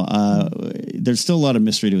 There's still a lot of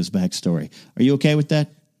mystery to his backstory. Are you okay with that?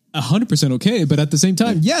 100% okay, but at the same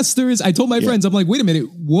time, yes, there is. I told my friends, I'm like, wait a minute,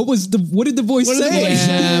 what did the voice say?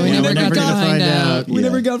 Yeah, we never got to find out. We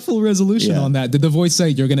never got full resolution on that. Did the voice say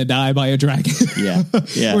you're going to die by a dragon?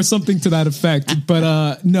 Yeah. Or something to that effect?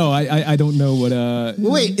 But no, I don't know what.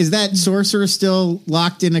 Wait, is that sorcerer still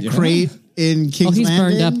locked in a crate in King's he's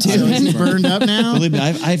Landing? burned up too. So he's burned up now? Believe me,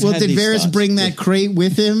 I've Well, had did these Varys thoughts. bring that crate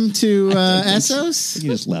with him to Essos? He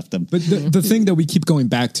just left them. But the thing that we keep going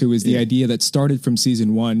back to is the idea that started from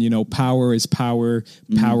season 1. You know, power is power.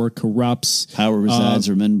 Power corrupts. Power resides,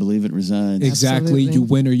 or men believe it resides. Exactly. Absolutely. You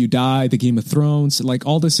win or you die. The Game of Thrones. Like,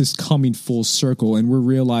 all this is coming full circle, and we're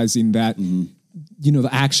realizing that, you know,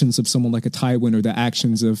 the actions of someone like a Tywin or the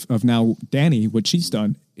actions of now Dany, what she's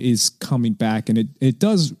done, is coming back, and it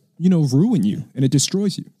does, you know, ruin you, and it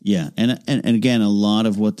destroys you. Yeah, and again, a lot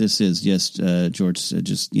of what this is, George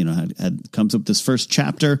just, you know, had comes up this first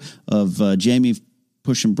chapter of Jaime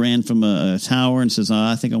pushing Bran from a tower and says,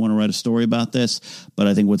 I think I want to write a story about this. But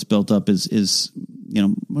I think what's built up is, you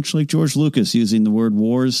know, much like George Lucas using the word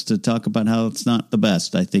wars to talk about how it's not the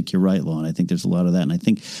best. I think you're right, Lon. I think there's a lot of that. And I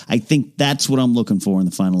think that's what I'm looking for in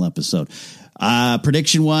the final episode.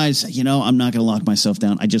 Prediction wise, you know, I'm not going to lock myself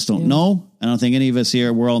down. I just don't know. I don't think any of us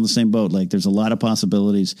here, we're all in the same boat. Like, there's a lot of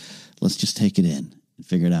possibilities. Let's just take it in and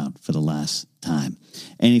figure it out for the last time.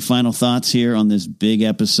 Any final thoughts here on this big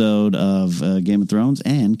episode of Game of Thrones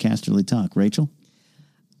and Casterly Talk? Rachel?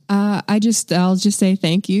 I'll just say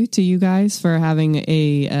thank you to you guys for having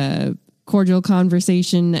a cordial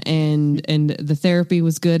conversation, and the therapy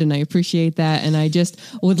was good, and I appreciate that. And I just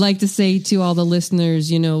would like to say to all the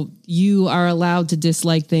listeners, you know, you are allowed to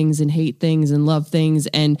dislike things and hate things and love things,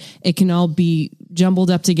 and it can all be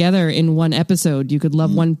jumbled up together in one episode. You could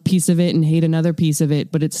love one piece of it and hate another piece of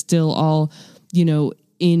it, but it's still all, you know,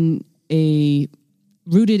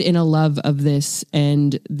 rooted in a love of this,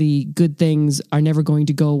 and the good things are never going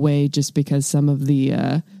to go away just because some of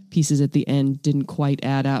the pieces at the end didn't quite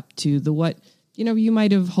add up to what, you know, you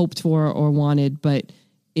might have hoped for or wanted, but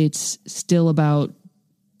it's still about,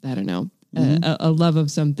 I don't know, a love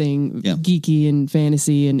of something geeky and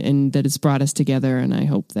fantasy, and that it's brought us together. And I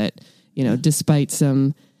hope that, you know, despite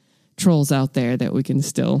some trolls out there, that we can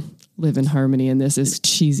still live in harmony in this, as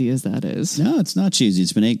cheesy as that is. No, it's not cheesy.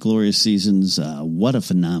 It's been 8 glorious seasons. What a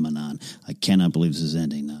phenomenon. I cannot believe this is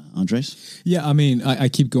ending. Andres? Yeah, I mean, I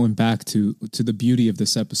keep going back to the beauty of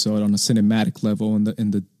this episode on a cinematic level, and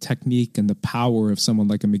the technique and the power of someone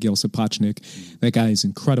like a Miguel Sapochnik. That guy is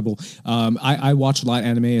incredible. I watch a lot of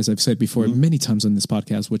anime, as I've said before, many times on this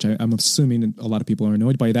podcast, which I'm assuming a lot of people are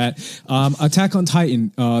annoyed by that. Attack on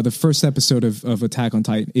Titan, the first episode of Attack on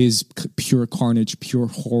Titan is pure carnage, pure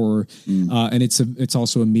horror. And it's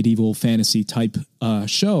also a medieval fantasy type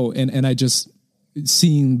show, and I just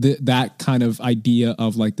seeing that kind of idea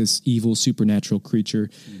of like this evil supernatural creature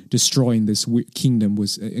destroying this kingdom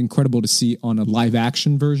was incredible to see on a live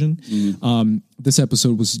action version. This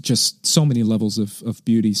episode was just so many levels of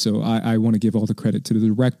beauty. So I want to give all the credit to the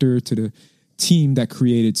director, to the team that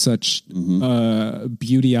created such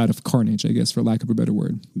beauty out of carnage, I guess, for lack of a better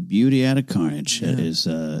word. Beauty out of carnage. That is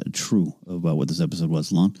true about what this episode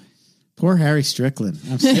was, Lon. Poor Harry Strickland.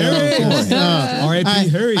 I'm so R.I.P.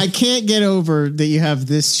 Harry. I can't get over that you have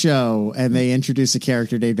this show and they introduce a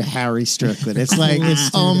character named Harry Strickland. It's like,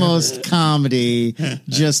 it's almost comedy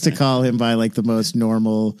just to call him by like the most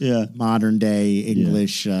normal modern day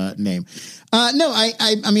English name.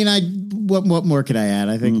 I mean, what more could I add?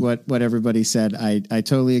 I think what everybody said, I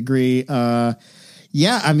totally agree. I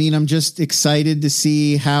mean, I'm just excited to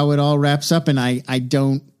see how it all wraps up, and I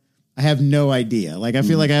have no idea. Like, I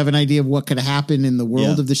feel like I have an idea of what could happen in the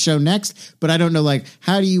world of the show next, but I don't know, like,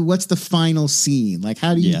 what's the final scene? Like,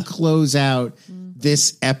 how do you close out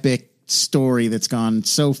this epic story that's gone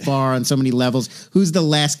so far on so many levels? Who's the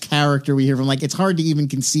last character we hear from? Like, it's hard to even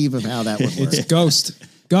conceive of how that would work. It's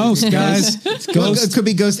Ghost, guys. It's Ghost. Well, it could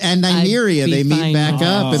be Ghost and Nymeria. They meet back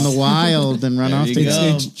up in the wild and run off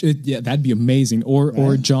together. That'd be amazing.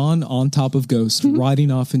 Or John on top of Ghost riding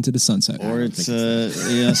off into the sunset. Or it's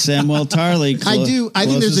Samuel Tarly. I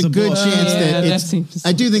think there's a good chance that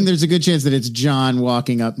I do think there's a good chance that it's John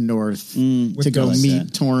walking up north to go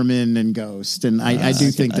meet Tormund and Ghost. And I do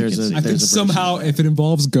think there's a somehow if it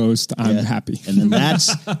involves Ghost, I'm happy. And then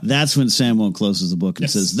that's when Samuel closes the book and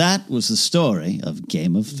says, that was the story of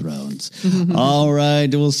Game of Thrones. All right,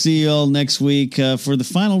 we'll see you all next week for the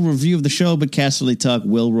final review of the show, but Casterly Talk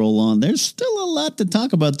will roll on. There's still a lot to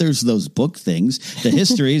talk about. There's those book things, the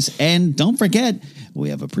histories, and don't forget, we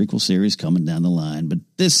have a prequel series coming down the line. But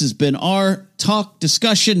this has been our talk,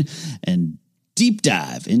 discussion, and deep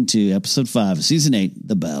dive into episode 5 of season 8,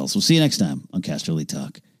 The Bells. We'll see you next time on Casterly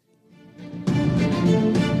Talk.